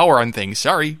dropping power on things.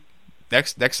 Sorry.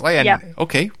 Next land. Yeah.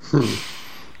 Okay.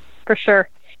 For sure.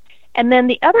 And then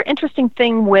the other interesting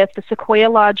thing with the Sequoia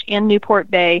Lodge in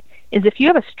Newport Bay is if you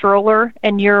have a stroller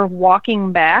and you're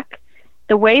walking back,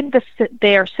 the way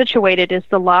they are situated is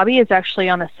the lobby is actually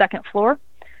on the second floor.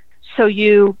 So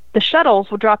the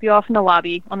shuttles will drop you off in the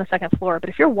lobby on the second floor. But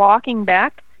if you're walking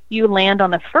back, you land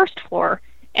on the first floor,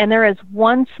 and there is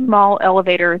one small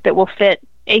elevator that will fit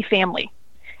a family.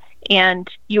 And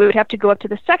you would have to go up to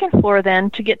the second floor then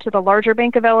to get to the larger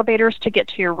bank of elevators to get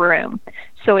to your room.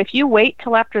 So if you wait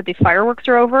till after the fireworks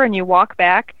are over and you walk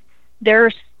back,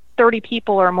 there's 30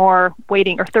 people or more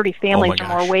waiting, or 30 families or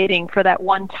more waiting for that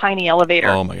one tiny elevator.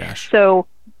 Oh my gosh. So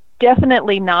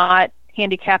definitely not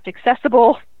handicapped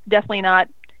accessible, definitely not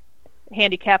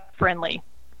handicap friendly.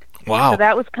 Wow. So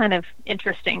that was kind of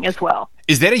interesting as well.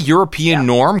 Is that a European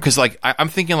norm? Because like I'm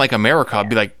thinking like America, I'd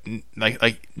be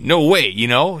like no way, you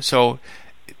know. So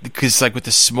because like with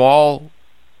the small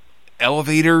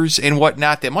elevators and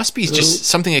whatnot, that must be just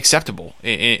something acceptable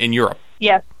in Europe.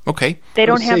 Yes. Okay. They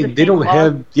don't have. They don't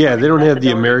have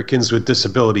the Americans with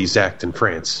Disabilities Act in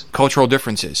France. Cultural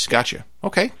differences. Gotcha.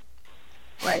 Okay.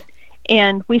 Right.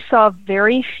 And we saw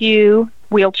very few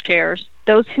wheelchairs.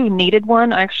 Those who needed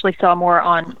one, I actually saw more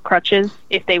on crutches,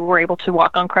 if they were able to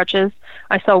walk on crutches.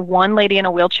 I saw one lady in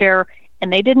a wheelchair,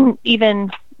 and they didn't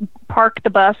even park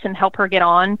the bus and help her get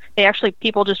on.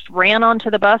 People just ran onto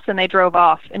the bus and they drove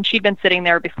off, and she'd been sitting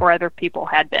there before other people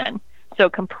had been. So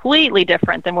completely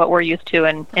different than what we're used to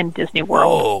in Disney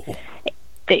World. Whoa.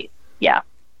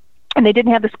 And they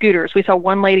didn't have the scooters. We saw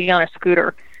one lady on a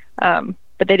scooter,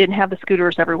 but they didn't have the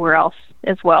scooters everywhere else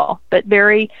as well. But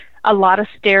a lot of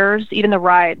stairs, even the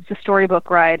rides, the storybook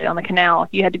ride on the canal,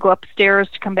 you had to go upstairs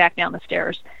to come back down the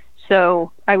stairs.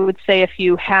 So I would say if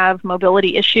you have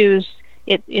mobility issues,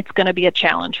 it's going to be a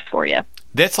challenge for you.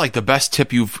 That's like the best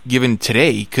tip you've given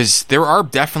today, because there are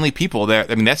definitely people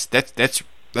that, I mean,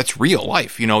 that's real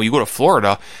life. You know, you go to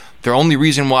Florida, the only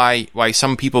reason why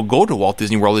some people go to Walt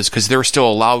Disney World is because they're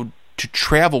still allowed to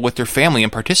travel with their family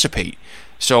and participate.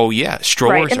 So yeah,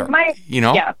 strollers are,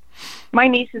 Yeah. My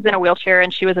niece is in a wheelchair,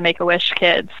 and she was a Make-A-Wish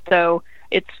kid, so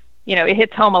it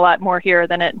hits home a lot more here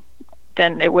than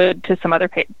it would to some other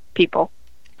people.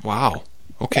 Wow.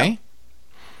 Okay. Yeah.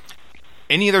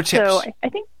 Any other tips? So I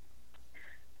think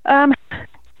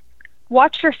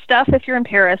watch your stuff if you're in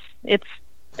Paris.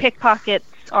 Pickpockets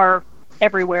are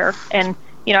everywhere, and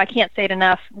I can't say it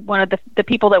enough. One of the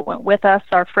people that went with us,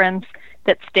 our friends,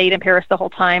 that stayed in Paris the whole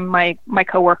time. My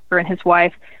coworker and his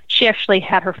wife, she actually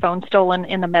had her phone stolen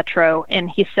in the metro, and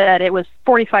he said it was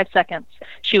 45 seconds.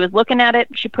 She was looking at it,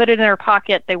 she put it in her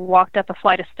pocket, they walked up a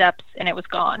flight of steps, and it was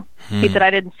gone. He said,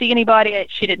 I didn't see anybody,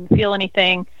 she didn't feel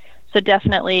anything. So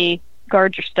definitely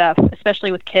guard your stuff,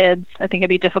 especially with kids. I think it'd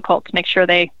be difficult to make sure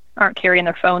they aren't carrying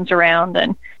their phones around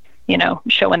and,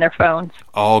 showing their phones.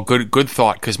 Oh, good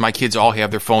thought, because my kids all have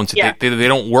their phones. Yeah. They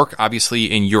don't work, obviously,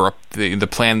 in Europe. The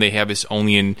plan they have is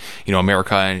only in,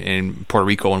 America and Puerto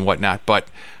Rico and whatnot. But,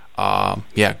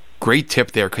 yeah, great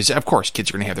tip there, because, of course,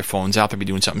 kids are going to have their phones out. They'll be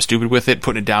doing something stupid with it,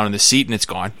 putting it down in the seat, and it's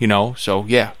gone, So,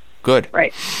 yeah, good.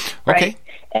 Right. Okay.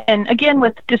 Right. And, again,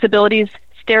 with disabilities,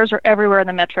 stairs are everywhere in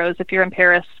the metros. If you're in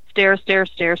Paris, stairs.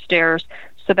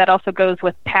 So that also goes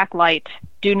with pack light.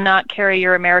 Do not carry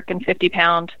your American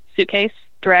 50-pound suitcase.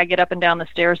 Drag it up and down the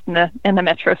stairs in the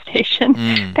metro station.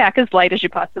 Pack as light as you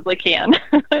possibly can.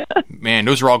 Man,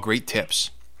 those are all great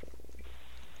tips.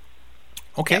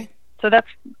 Okay. So that's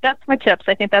my tips.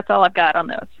 I think that's all I've got on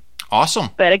those. Awesome.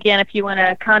 But again, if you want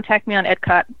to contact me on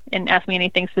Epcot and ask me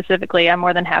anything specifically, I'm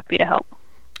more than happy to help.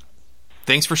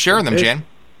 Thanks for sharing them, Jan.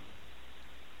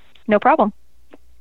 No problem.